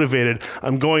 I'm motivated.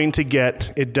 I'm going to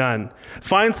get it done.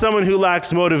 Find someone who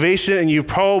lacks motivation, and you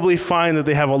probably find that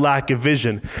they have a lack of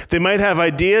vision. They might have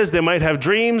ideas, they might have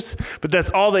dreams, but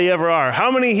that's all they ever are. How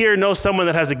many here know someone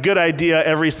that has a good idea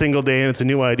every single day, and it's a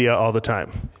new idea all the time?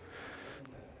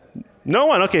 No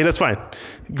one? Okay, that's fine.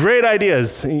 Great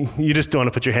ideas. You just don't want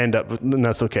to put your hand up, and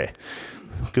that's okay,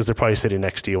 because they're probably sitting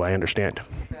next to you, I understand.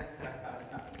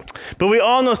 But we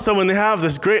all know someone, they have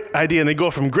this great idea, and they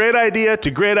go from great idea to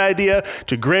great idea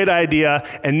to great idea,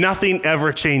 and nothing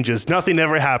ever changes. Nothing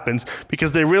ever happens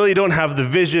because they really don't have the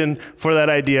vision for that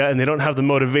idea, and they don't have the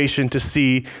motivation to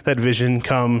see that vision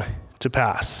come to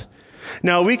pass.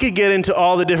 Now, we could get into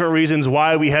all the different reasons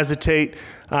why we hesitate,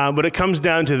 but it comes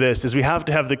down to this, is we have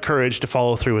to have the courage to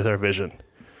follow through with our vision.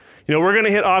 You know, we're going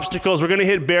to hit obstacles, we're going to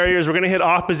hit barriers, we're going to hit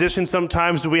opposition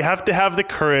sometimes, but we have to have the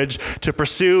courage to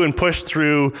pursue and push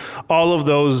through all of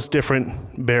those different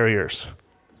barriers.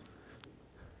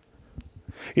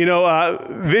 You know,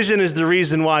 vision is the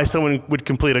reason why someone would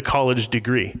complete a college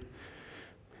degree.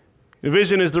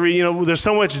 Vision is there's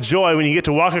so much joy when you get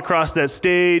to walk across that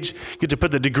stage, get to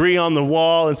put the degree on the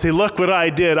wall and say, look what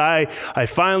I did. I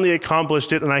finally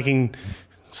accomplished it, and I can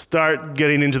start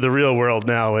getting into the real world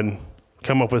now and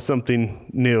come up with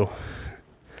something new.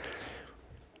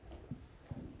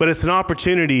 But it's an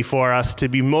opportunity for us to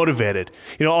be motivated.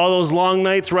 You know, all those long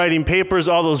nights writing papers,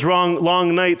 all those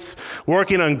long nights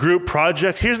working on group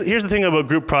projects. Here's the thing about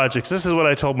group projects. This is what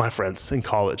I told my friends in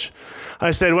college. I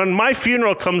said, when my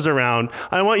funeral comes around,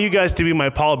 I want you guys to be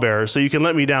my pallbearer so you can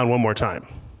let me down one more time.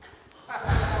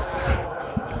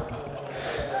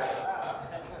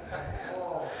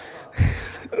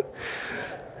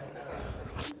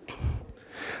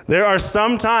 There are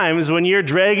some times when you're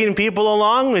dragging people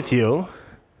along with you,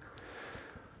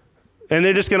 and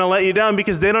they're just going to let you down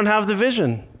because they don't have the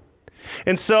vision.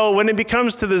 And so when it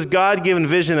becomes to this God-given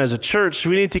vision as a church,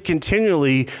 we need to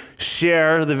continually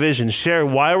share the vision, share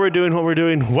why we're doing what we're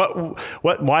doing,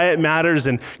 why it matters,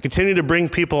 and continue to bring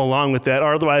people along with that.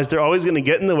 Or otherwise, they're always going to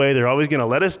get in the way. They're always going to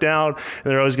let us down, and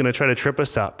they're always going to try to trip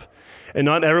us up. And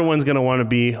not everyone's going to want to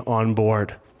be on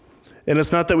board. And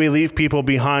it's not that we leave people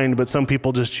behind, but some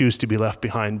people just choose to be left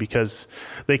behind because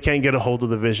they can't get a hold of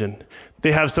the vision.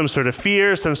 They have some sort of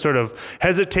fear, some sort of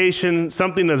hesitation,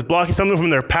 something that's blocking, something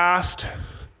from their past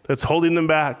that's holding them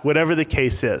back, whatever the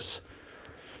case is.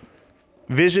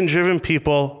 Vision-driven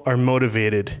people are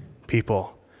motivated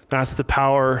people. That's the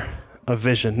power of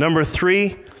vision. Number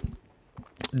 3,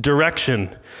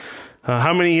 direction.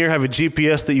 How many here have a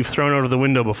GPS that you've thrown out of the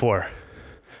window before?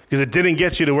 Because it didn't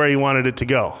get you to where you wanted it to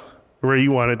go.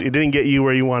 It didn't get you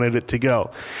where you wanted it to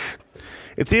go.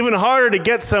 It's even harder to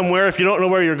get somewhere if you don't know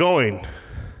where you're going.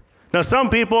 Now, some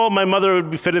people, my mother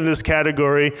would fit in this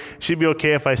category. She'd be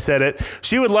okay if I said it.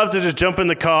 She would love to just jump in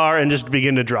the car and just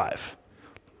begin to drive.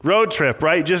 Road trip,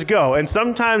 right? Just go. And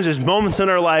sometimes there's moments in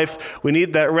our life we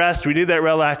need that rest, we need that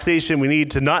relaxation, we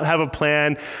need to not have a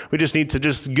plan, we just need to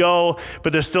just go,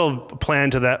 but there's still a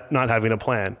plan to that not having a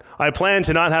plan. I plan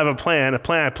to not have a plan,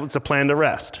 it's a plan to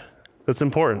rest. That's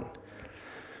important.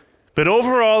 But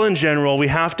overall, in general, we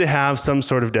have to have some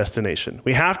sort of destination.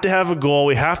 We have to have a goal.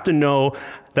 We have to know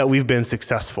that we've been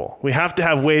successful. We have to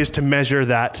have ways to measure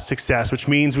that success, which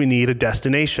means we need a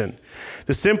destination.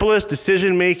 The simplest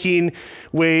decision-making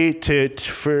way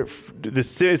it's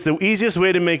the easiest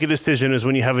way to make a decision is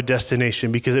when you have a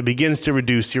destination because it begins to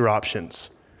reduce your options.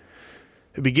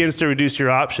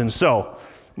 So,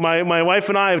 My wife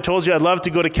and I have told you I'd love to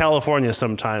go to California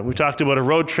sometime. We talked about a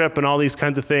road trip and all these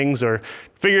kinds of things, or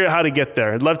figure out how to get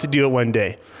there. I'd love to do it one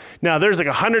day. Now, there's like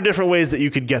 100 different ways that you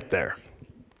could get there.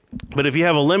 But if you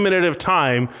have a limited of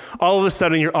time, all of a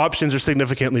sudden your options are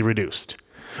significantly reduced.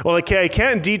 Well, okay, I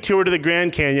can't detour to the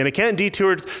Grand Canyon. I can't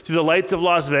detour to the lights of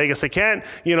Las Vegas. I can't,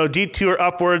 detour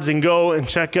upwards and go and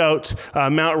check out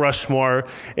Mount Rushmore.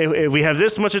 If we have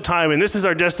this much of time and this is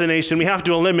our destination, we have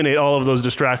to eliminate all of those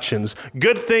distractions.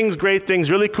 Good things, great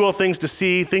things, really cool things to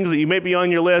see, things that you may be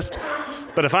on your list.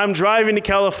 But if I'm driving to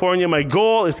California, my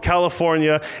goal is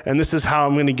California, and this is how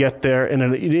I'm going to get there, and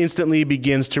it instantly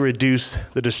begins to reduce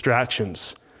the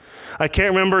distractions. I can't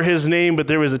remember his name, but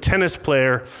there was a tennis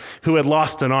player who had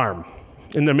lost an arm.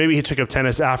 And then maybe he took up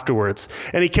tennis afterwards.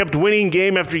 And he kept winning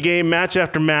game after game, match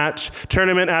after match,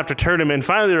 tournament after tournament. And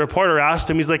finally the reporter asked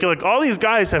him, he's like, look, all these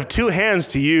guys have 2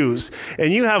 hands to use,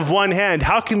 and you have 1 hand.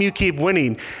 How come you keep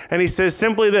winning? And he says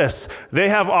simply this: they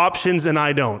have options and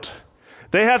I don't.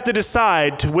 They have to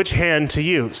decide to which hand to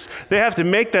use. They have to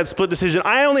make that split decision.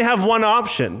 I only have one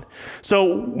option.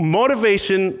 So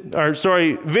vision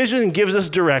gives us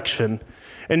direction,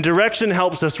 and direction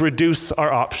helps us reduce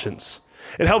our options.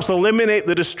 It helps eliminate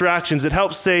the distractions. It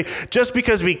helps say, just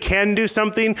because we can do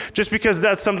something, just because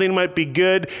that something might be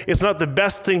good, it's not the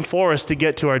best thing for us to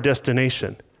get to our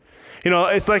destination.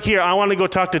 It's like here, I want to go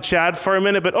talk to Chad for a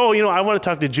minute, but I want to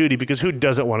talk to Judy, because who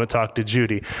doesn't want to talk to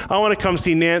Judy? I want to come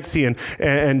see Nancy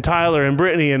and Tyler and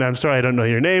Brittany, and I'm sorry I don't know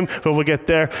your name, but we'll get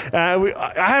there.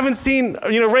 I haven't seen,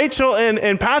 Rachel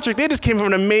and Patrick, they just came from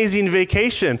an amazing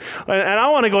vacation, and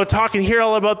I want to go talk and hear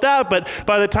all about that, but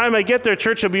by the time I get there,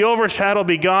 church will be over, Chad will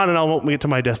be gone, and I won't get to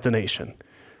my destination.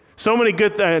 So many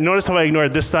good things. Notice how I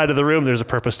ignored this side of the room. There's a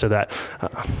purpose to that.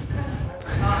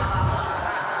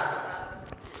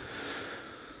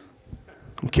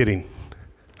 I'm kidding.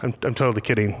 I'm totally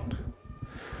kidding.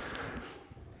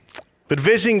 But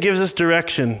vision gives us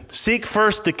direction. Seek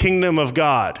first the kingdom of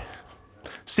God.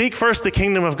 Seek first the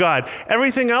kingdom of God.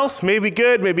 Everything else may be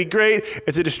good, may be great.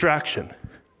 It's a distraction.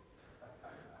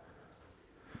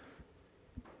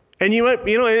 And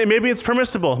maybe it's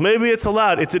permissible. Maybe it's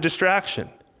allowed. It's a distraction.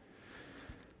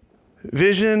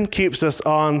 Vision keeps us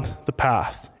on the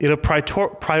path. It'll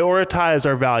prioritize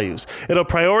our values. It'll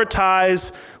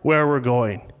prioritize where we're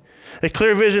going. A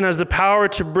clear vision has the power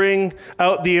to bring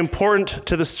out the important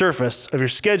to the surface of your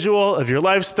schedule, of your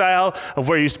lifestyle, of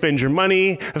where you spend your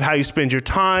money, of how you spend your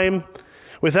time.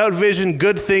 Without vision,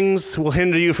 good things will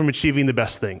hinder you from achieving the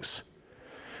best things.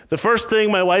 The first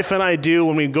thing my wife and I do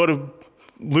when we go to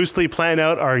loosely plan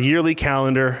out our yearly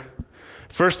calendar,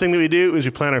 first thing that we do is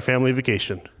we plan our family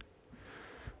vacation.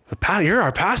 You're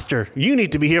our pastor. You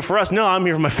need to be here for us. No, I'm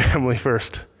here for my family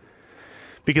first.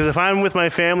 Because if I'm with my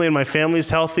family and my family's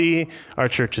healthy, our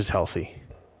church is healthy.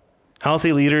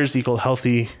 Healthy leaders equal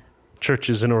healthy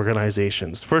churches and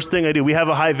organizations. First thing I do, we have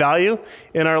a high value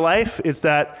in our life. Is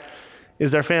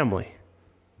our family.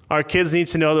 Our kids need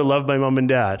to know they're loved by mom and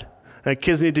dad. Our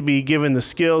kids need to be given the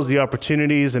skills, the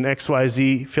opportunities, and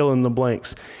XYZ, fill in the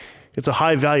blanks. It's a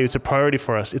high value. It's a priority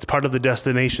for us. It's part of the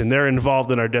destination. They're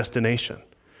involved in our destination.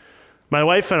 My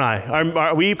wife and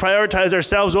I, we prioritize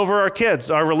ourselves over our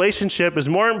kids. Our relationship is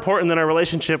more important than our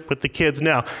relationship with the kids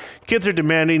now. Kids are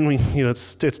demanding.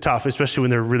 It's tough, especially when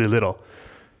they're really little.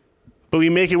 But we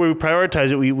make it where we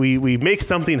prioritize it. We make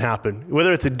something happen.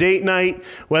 Whether it's a date night,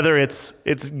 whether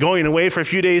it's going away for a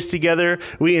few days together,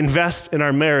 we invest in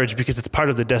our marriage because it's part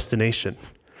of the destination.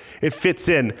 It fits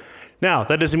in. Now,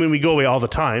 that doesn't mean we go away all the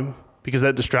time, because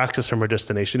that distracts us from our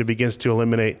destination. It begins to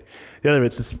eliminate the other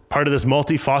bits. It's part of this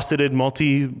multifaceted,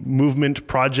 multi-movement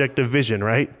project of vision,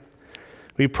 right?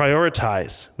 We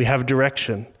prioritize. We have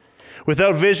direction.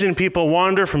 Without vision, people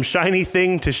wander from shiny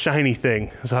thing to shiny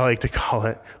thing, as I like to call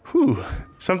it.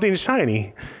 Something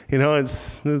shiny. It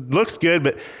looks good,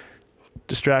 but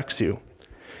distracts you.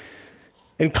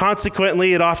 And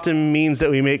consequently, it often means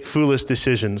that we make foolish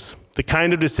decisions, the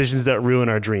kind of decisions that ruin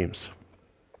our dreams.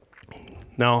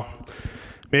 Now,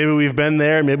 maybe we've been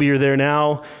there, maybe you're there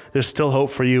now. There's still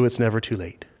hope for you. It's never too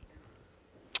late.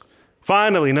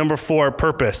 Finally, number 4,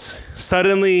 purpose.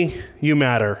 Suddenly, you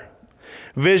matter.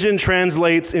 Vision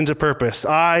translates into purpose.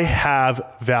 I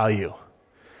have value.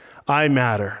 I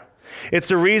matter. It's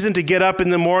a reason to get up in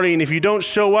the morning. If you don't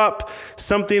show up,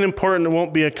 something important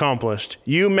won't be accomplished.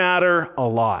 You matter a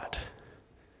lot.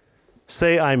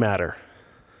 Say, I matter.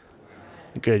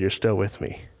 Good, you're still with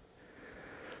me.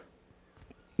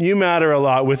 You matter a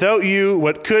lot. Without you,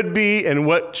 what could be and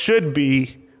what should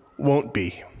be won't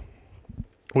be.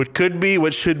 What could be,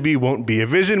 what should be, won't be. A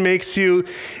vision makes you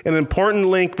an important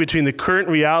link between the current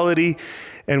reality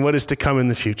and what is to come in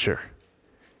the future.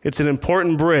 It's an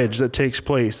important bridge that takes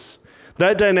place.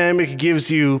 That dynamic gives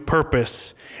you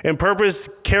purpose. And purpose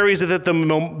carries with it the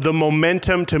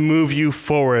momentum to move you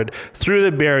forward through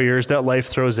the barriers that life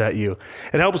throws at you.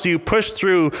 It helps you push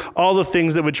through all the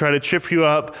things that would try to trip you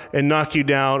up and knock you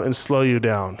down and slow you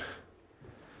down.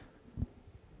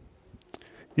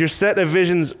 Your set of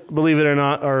visions, believe it or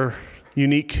not, are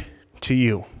unique to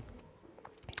you.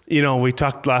 We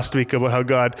talked last week about how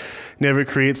God never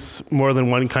creates more than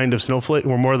one kind of snowflake,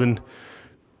 or more than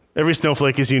every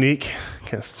snowflake is unique.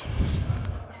 Can't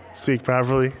speak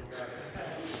properly.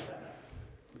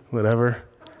 Whatever.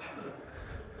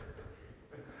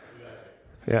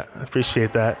 Yeah, I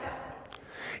appreciate that.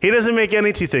 He doesn't make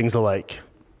any two things alike.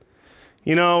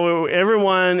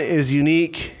 Everyone is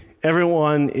unique.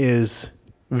 Everyone is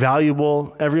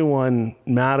valuable. Everyone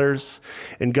matters.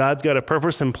 And God's got a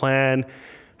purpose and plan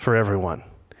for everyone.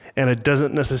 And it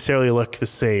doesn't necessarily look the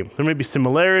same. There may be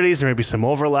similarities, there may be some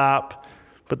overlap,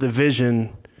 but the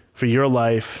vision for your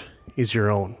life is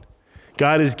your own.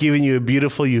 God has given you a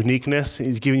beautiful uniqueness.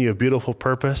 He's given you a beautiful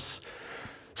purpose.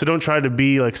 So don't try to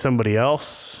be like somebody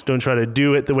else. Don't try to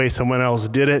do it the way someone else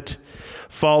did it.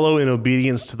 Follow in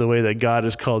obedience to the way that God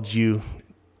has called you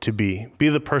to be. Be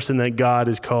the person that God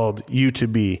has called you to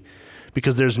be,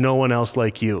 because there's no one else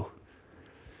like you.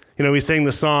 You know, we sang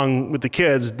the song with the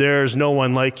kids, there's no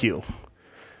one like you.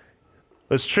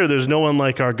 It's true, there's no one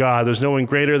like our God. There's no one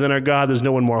greater than our God. There's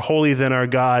no one more holy than our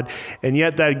God. And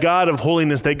yet that God of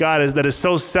holiness, that is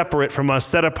so separate from us,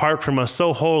 set apart from us,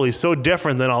 so holy, so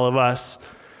different than all of us.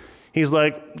 He's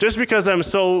like, just because I'm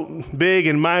so big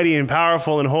and mighty and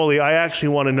powerful and holy, I actually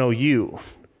want to know you.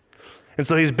 And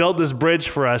so he's built this bridge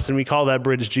for us, and we call that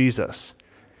bridge Jesus.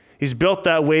 He's built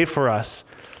that way for us.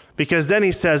 Because then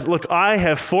he says, look, I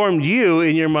have formed you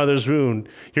in your mother's womb.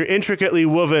 You're intricately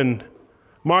woven,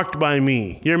 marked by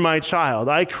me. You're my child.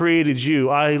 I created you.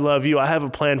 I love you. I have a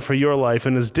plan for your life,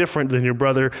 and it's different than your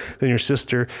brother, than your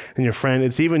sister, than your friend.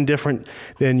 It's even different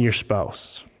than your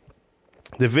spouse.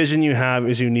 The vision you have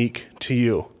is unique to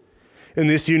you. And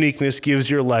this uniqueness gives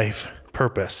your life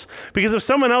purpose. Because if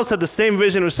someone else had the same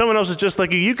vision, if someone else was just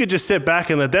like you, you could just sit back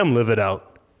and let them live it out.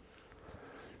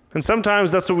 And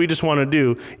sometimes that's what we just want to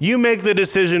do. You make the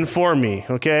decision for me,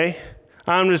 okay?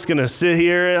 I'm just going to sit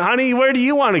here. Honey, where do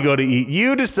you want to go to eat?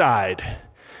 You decide.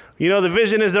 You know, the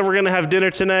vision is that we're going to have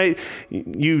dinner tonight.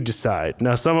 You decide.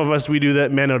 Now, some of us, we do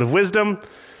that men out of wisdom,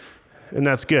 and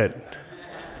that's good.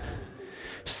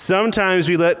 Sometimes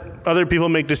we let other people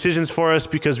make decisions for us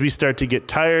because we start to get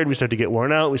tired, we start to get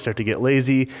worn out, we start to get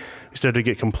lazy, we start to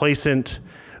get complacent.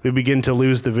 We begin to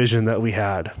lose the vision that we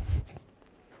had.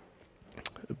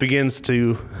 It begins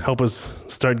to help us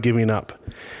start giving up.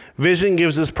 Vision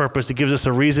gives us purpose. It gives us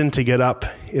a reason to get up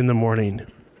in the morning.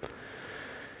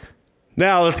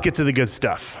 Now let's get to the good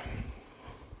stuff.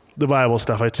 The Bible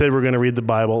stuff. I said we're going to read the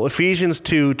Bible. Ephesians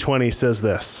 2:20 says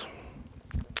this.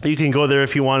 You can go there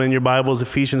if you want in your Bibles,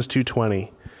 Ephesians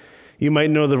 2:20. You might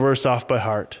know the verse off by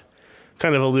heart.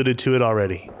 Kind of alluded to it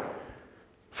already.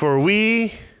 For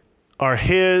we are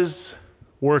his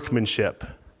workmanship,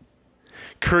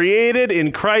 created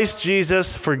in Christ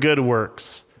Jesus for good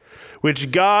works,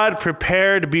 which God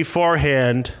prepared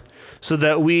beforehand so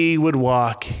that we would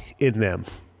walk in them.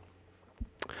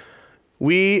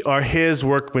 We are his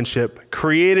workmanship,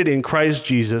 created in Christ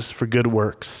Jesus for good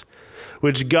works,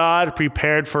 which God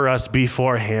prepared for us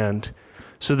beforehand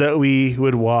so that we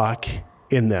would walk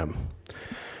in them.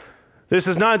 This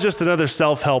is not just another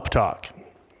self-help talk.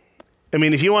 I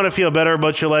mean, if you want to feel better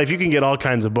about your life, you can get all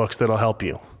kinds of books that'll help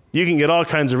you. You can get all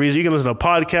kinds of reasons. You can listen to a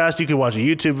podcast. You can watch a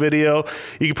YouTube video.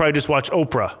 You can probably just watch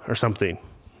Oprah or something,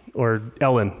 or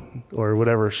Ellen, or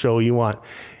whatever show you want.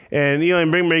 And, you know,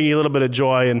 and bring you a little bit of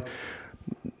joy and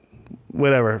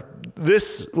whatever.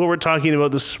 What we're talking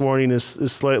about this morning is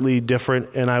slightly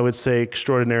different, and I would say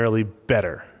extraordinarily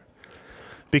better.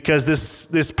 Because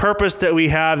this purpose that we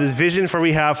have, this vision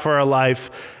we have for our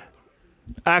life,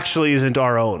 actually isn't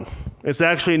our own. It's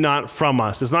actually not from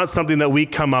us. It's not something that we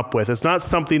come up with. It's not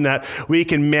something that we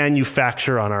can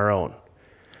manufacture on our own.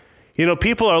 You know,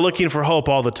 people are looking for hope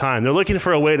all the time. They're looking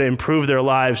for a way to improve their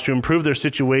lives, to improve their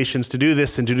situations, to do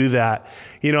this and to do that.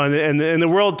 You know, and the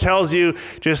world tells you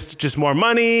just more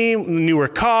money, newer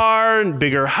car,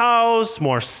 bigger house,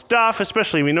 more stuff.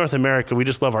 Especially in North America, we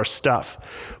just love our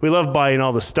stuff. We love buying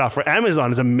all the stuff. Amazon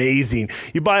is amazing.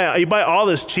 You buy all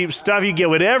this cheap stuff. You get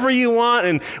whatever you want,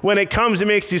 and when it comes, it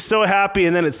makes you so happy.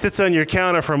 And then it sits on your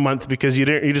counter for a month because you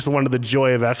just wanted the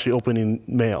joy of actually opening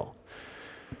mail.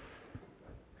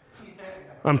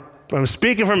 I'm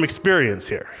speaking from experience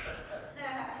here.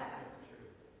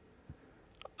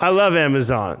 I love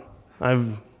Amazon.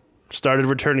 I've started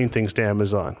returning things to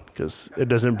Amazon because it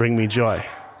doesn't bring me joy.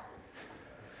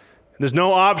 There's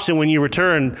no option when you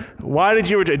return. Why did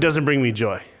you return? It doesn't bring me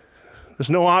joy. There's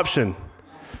no option.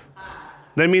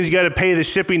 That means you got to pay the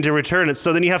shipping to return it.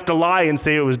 So then you have to lie and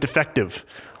say it was defective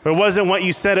or it wasn't what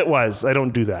you said it was. I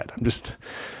don't do that.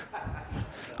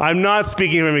 I'm not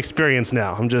speaking from experience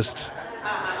now.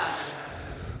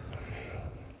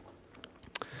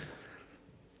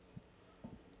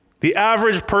 The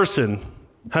average person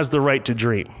has the right to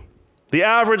dream. The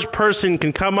average person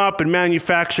can come up and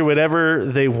manufacture whatever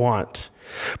they want.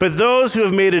 But those who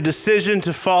have made a decision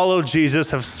to follow Jesus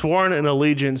have sworn an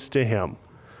allegiance to him.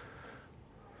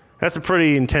 That's a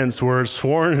pretty intense word,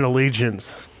 sworn an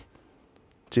allegiance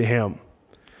to him,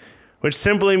 which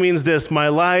simply means this: my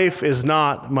life is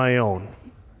not my own.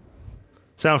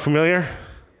 Sound familiar?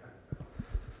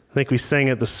 I think we sang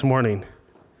it this morning.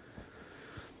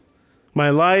 My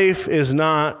life is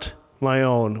not my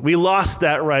own. We lost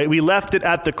that right. We left it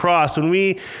at the cross. When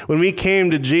we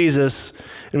came to Jesus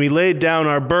And we laid down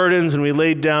our burdens and we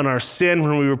laid down our sin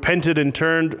when we repented and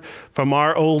turned from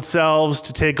our old selves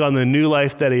to take on the new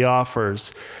life that he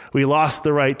offers. We lost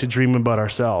the right to dream about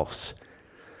ourselves.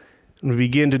 And we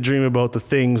begin to dream about the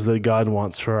things that God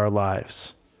wants for our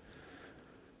lives.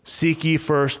 Seek ye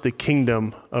first the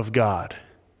kingdom of God,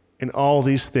 and all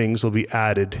these things will be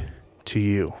added to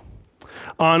you.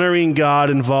 Honoring God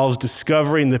involves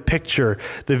discovering the picture,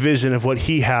 the vision of what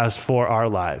he has for our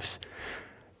lives.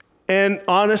 And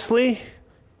honestly,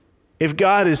 if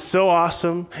God is so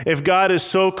awesome, if God is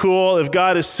so cool, if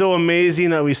God is so amazing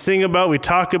that we sing about, we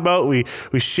talk about, we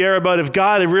share about, if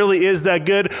God really is that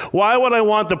good, why would I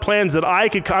want the plans that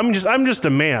I'm just a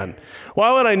man.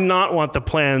 Why would I not want the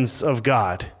plans of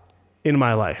God in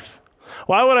my life?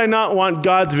 Why would I not want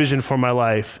God's vision for my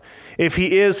life if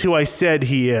he is who I said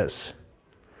he is?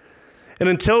 And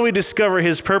until we discover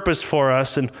his purpose for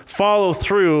us and follow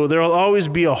through, there will always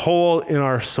be a hole in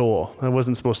our soul. That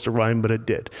wasn't supposed to rhyme, but it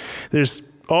did.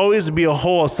 There's always be a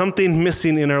hole, something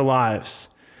missing in our lives,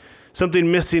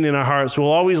 something missing in our hearts.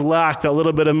 We'll always lack that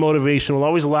little bit of motivation. We'll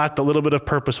always lack that little bit of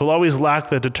purpose. We'll always lack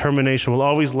that determination. We'll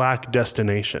always lack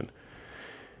destination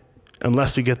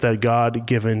unless we get that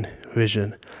God-given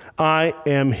vision. I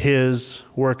am his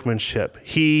workmanship.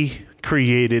 He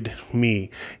created me.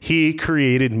 He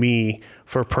created me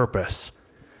for purpose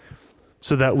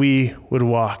so that we would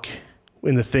walk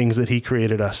in the things that he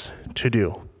created us to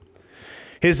do.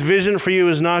 His vision for you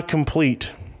is not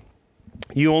complete.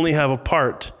 You only have a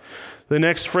part. The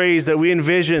next phrase that we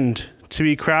envisioned to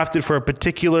be crafted for a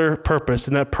particular purpose,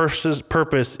 and that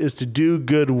purpose is to do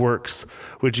good works,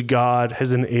 which God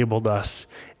has enabled us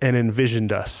and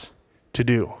envisioned us to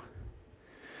do.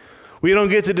 We don't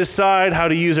get to decide how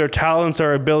to use our talents,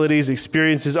 our abilities,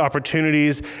 experiences,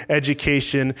 opportunities,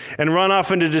 education, and run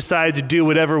off and to decide to do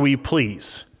whatever we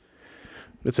please.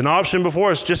 It's an option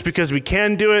before us. Just because we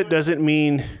can do it doesn't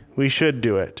mean we should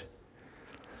do it.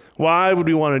 Why would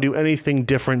we want to do anything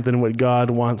different than what God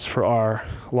wants for our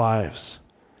lives?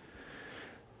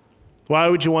 Why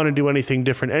would you want to do anything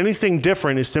different? Anything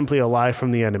different is simply a lie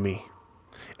from the enemy.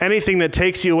 Anything that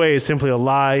takes you away is simply a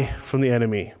lie from the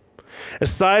enemy.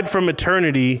 Aside from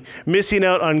eternity, missing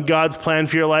out on God's plan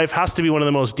for your life has to be one of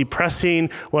the most depressing,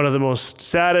 one of the most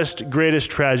saddest, greatest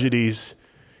tragedies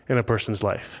in a person's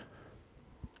life.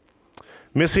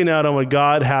 Missing out on what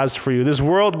God has for you. This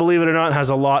world, believe it or not, has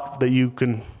a lot that you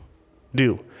can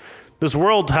do. This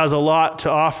world has a lot to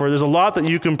offer. There's a lot that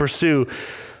you can pursue.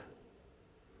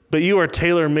 But you are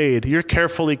tailor-made. You're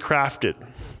carefully crafted.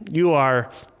 You're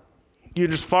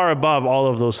just far above all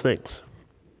of those things.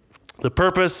 The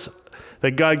purpose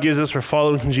that God gives us for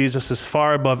following Jesus is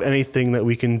far above anything that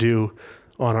we can do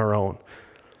on our own.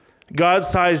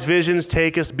 God-sized visions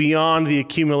take us beyond the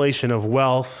accumulation of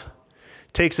wealth,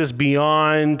 takes us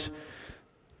beyond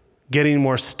getting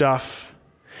more stuff.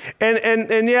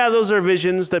 And yeah, those are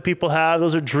visions that people have,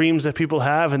 those are dreams that people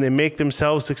have, and they make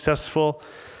themselves successful,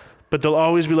 but they'll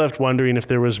always be left wondering if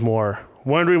there was more,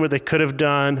 wondering what they could have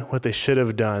done, what they should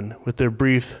have done with their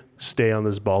brief stay on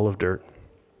this ball of dirt.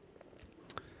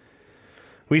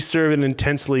 We serve an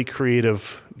intensely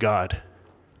creative God,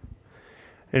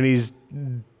 and he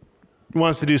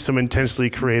wants to do some intensely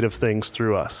creative things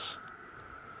through us.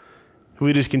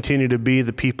 We just continue to be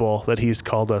the people that he's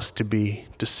called us to be,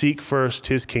 to seek first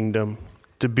his kingdom,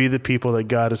 to be the people that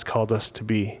God has called us to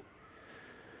be.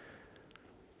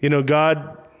 You know,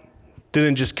 God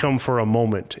didn't just come for a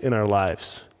moment in our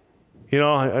lives. You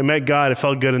know, I met God, it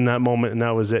felt good in that moment, and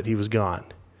that was it. He was gone.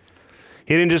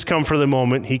 He didn't just come for the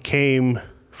moment, he came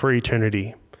for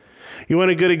eternity. You want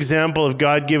a good example of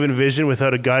God-given vision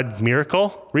without a God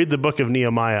miracle? Read the book of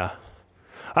Nehemiah.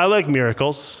 I like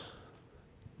miracles.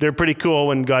 They're pretty cool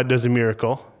when God does a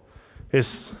miracle.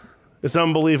 It's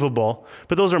unbelievable.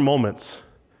 But those are moments.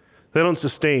 They don't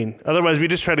sustain. Otherwise, we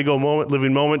just try to go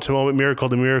living moment to moment, miracle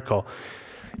to miracle.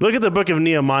 Look at the book of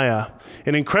Nehemiah,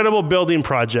 an incredible building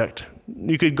project.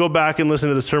 You could go back and listen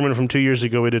to the sermon from 2 years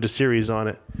ago. We did a series on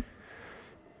it.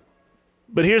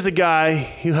 But here's a guy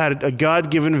who had a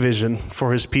God-given vision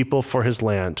for his people, for his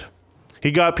land.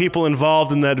 He got people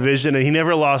involved in that vision, and he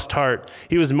never lost heart.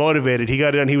 He was motivated. He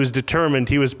got it done. He was determined.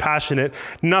 He was passionate.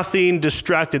 Nothing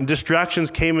distracted. Distractions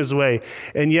came his way.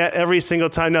 And yet, every single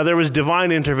time, now there was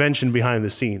divine intervention behind the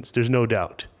scenes. There's no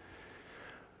doubt.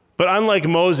 But unlike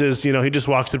Moses, he just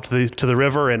walks up to the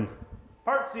river and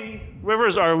part sea,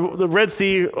 rivers are the Red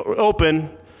Sea open.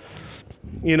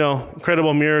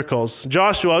 Incredible miracles.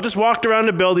 Joshua just walked around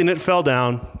the building, it fell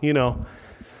down,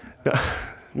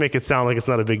 Make it sound like it's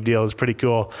not a big deal. It's pretty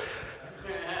cool.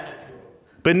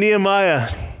 But Nehemiah,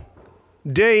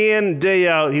 day in, day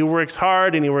out, he works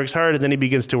hard, and then he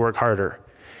begins to work harder.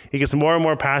 He gets more and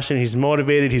more passionate. He's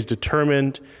motivated. He's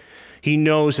determined. He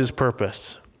knows his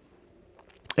purpose.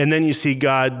 And then you see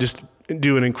God just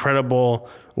do an incredible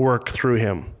work through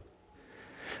him.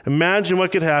 Imagine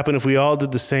what could happen if we all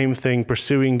did the same thing,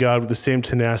 pursuing God with the same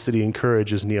tenacity and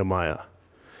courage as Nehemiah.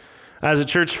 As a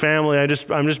church family,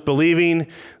 I'm just believing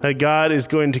that God is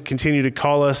going to continue to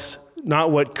call us not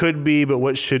what could be, but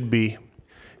what should be.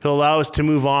 He'll allow us to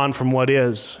move on from what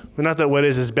is. Not that what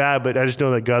is bad, but I just know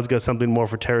that God's got something more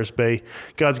for Terrace Bay.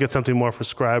 God's got something more for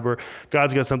Scriber.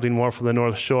 God's got something more for the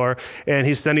North Shore. And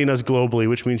he's sending us globally,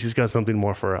 which means he's got something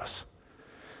more for us.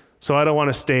 So I don't want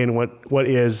to stay in what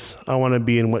is. I want to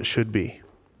be in what should be.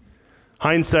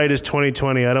 Hindsight is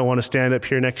 2020. I don't want to stand up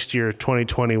here next year,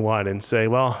 2021, and say,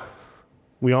 well,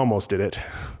 we almost did it.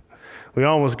 We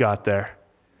almost got there.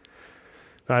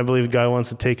 I believe God wants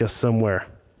to take us somewhere.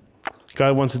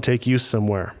 God wants to take you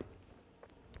somewhere.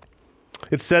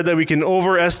 It's said that we can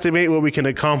overestimate what we can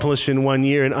accomplish in 1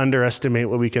 year and underestimate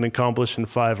what we can accomplish in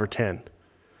 5 or 10.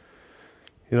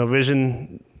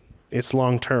 Vision, it's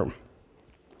long term.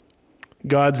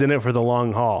 God's in it for the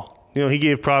long haul. He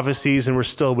gave prophecies and we're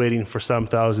still waiting for some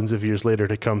thousands of years later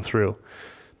to come through.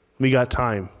 We got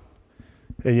time,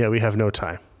 and yet we have no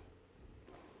time.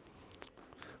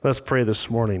 Let's pray this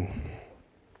morning.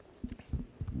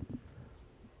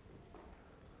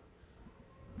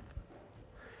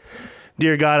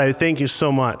 Dear God, I thank you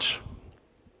so much.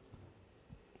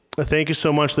 I thank you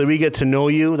so much that we get to know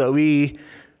you, that we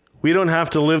don't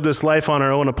have to live this life on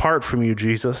our own apart from you,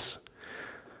 Jesus.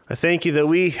 I thank you that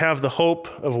we have the hope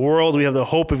of world, we have the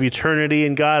hope of eternity,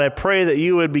 and God, I pray that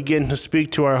you would begin to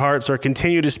speak to our hearts or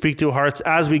continue to speak to our hearts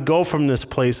as we go from this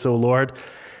place, O Lord,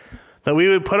 that we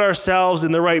would put ourselves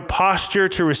in the right posture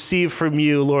to receive from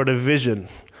you, Lord, a vision,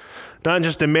 not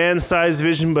just a man-sized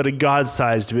vision, but a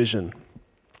God-sized vision.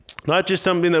 Not just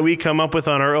something that we come up with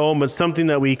on our own, but something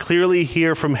that we clearly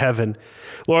hear from heaven.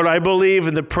 Lord, I believe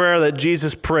in the prayer that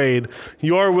Jesus prayed,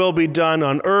 your will be done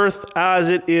on earth as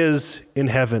it is in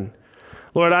heaven.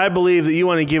 Lord, I believe that you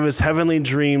want to give us heavenly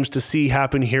dreams to see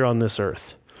happen here on this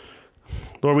earth.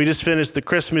 Lord, we just finished the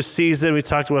Christmas season. We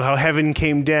talked about how heaven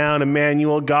came down,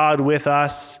 Emmanuel, God with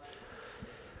us.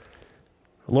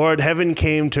 Lord, heaven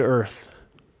came to earth.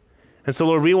 And so,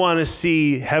 Lord, we want to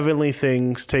see heavenly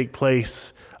things take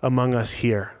place among us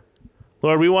here.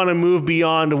 Lord, we want to move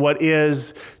beyond what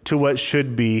is to what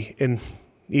should be and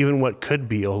even what could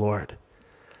be, O Lord.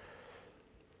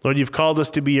 Lord, you've called us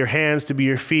to be your hands, to be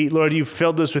your feet. Lord, you've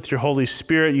filled us with your Holy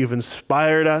Spirit. You've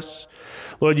inspired us.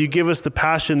 Lord, you give us the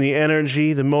passion, the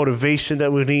energy, the motivation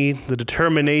that we need, the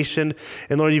determination.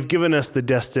 And Lord, you've given us the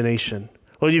destination.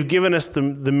 Lord, you've given us the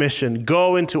mission.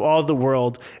 Go into all the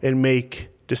world and make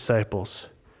disciples.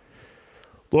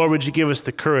 Lord, would you give us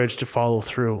the courage to follow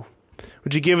through?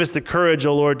 Would you give us the courage,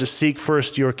 O Lord, to seek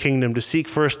first your kingdom, to seek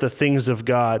first the things of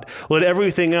God? Lord,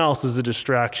 everything else is a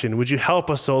distraction. Would you help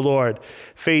us, O Lord,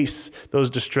 face those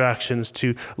distractions,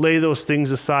 to lay those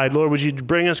things aside? Lord, would you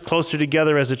bring us closer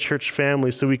together as a church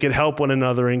family so we could help one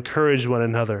another, encourage one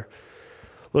another?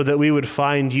 Lord, that we would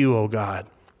find you, O God,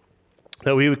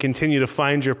 that we would continue to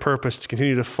find your purpose, to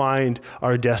continue to find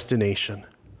our destination.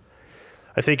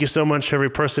 I thank you so much for every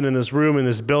person in this room, in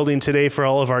this building today, for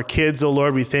all of our kids. Oh,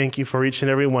 Lord, we thank you for each and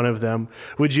every one of them.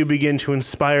 Would you begin to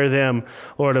inspire them,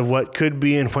 Lord, of what could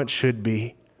be and what should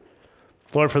be?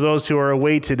 Lord, for those who are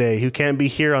away today, who can't be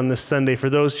here on this Sunday, for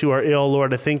those who are ill,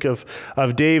 Lord, I think of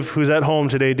Dave, who's at home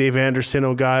today, Dave Anderson,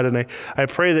 oh God, and I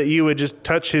pray that you would just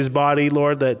touch his body,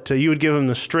 Lord, that you would give him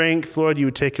the strength, Lord, you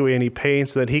would take away any pain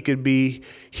so that he could be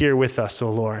here with us, oh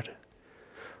Lord.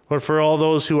 Lord, for all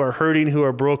those who are hurting, who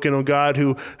are broken, oh God,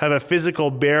 who have a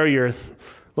physical barrier,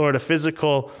 Lord, a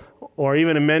physical or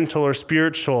even a mental or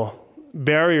spiritual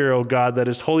barrier, oh God, that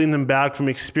is holding them back from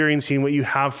experiencing what you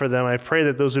have for them. I pray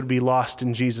that those would be lost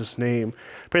in Jesus' name.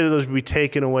 I pray that those would be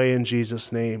taken away in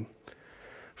Jesus' name.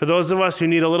 For those of us who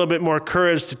need a little bit more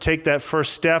courage to take that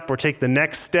first step or take the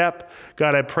next step,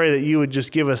 God, I pray that you would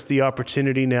just give us the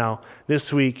opportunity now,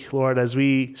 this week, Lord, as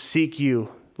we seek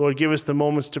you. Lord, give us the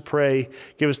moments to pray.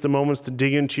 Give us the moments to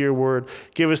dig into your word.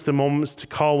 Give us the moments to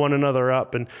call one another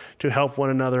up and to help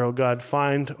one another, oh God,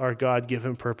 find our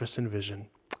God-given purpose and vision.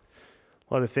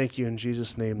 Lord, I thank you in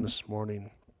Jesus' name this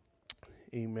morning.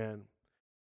 Amen.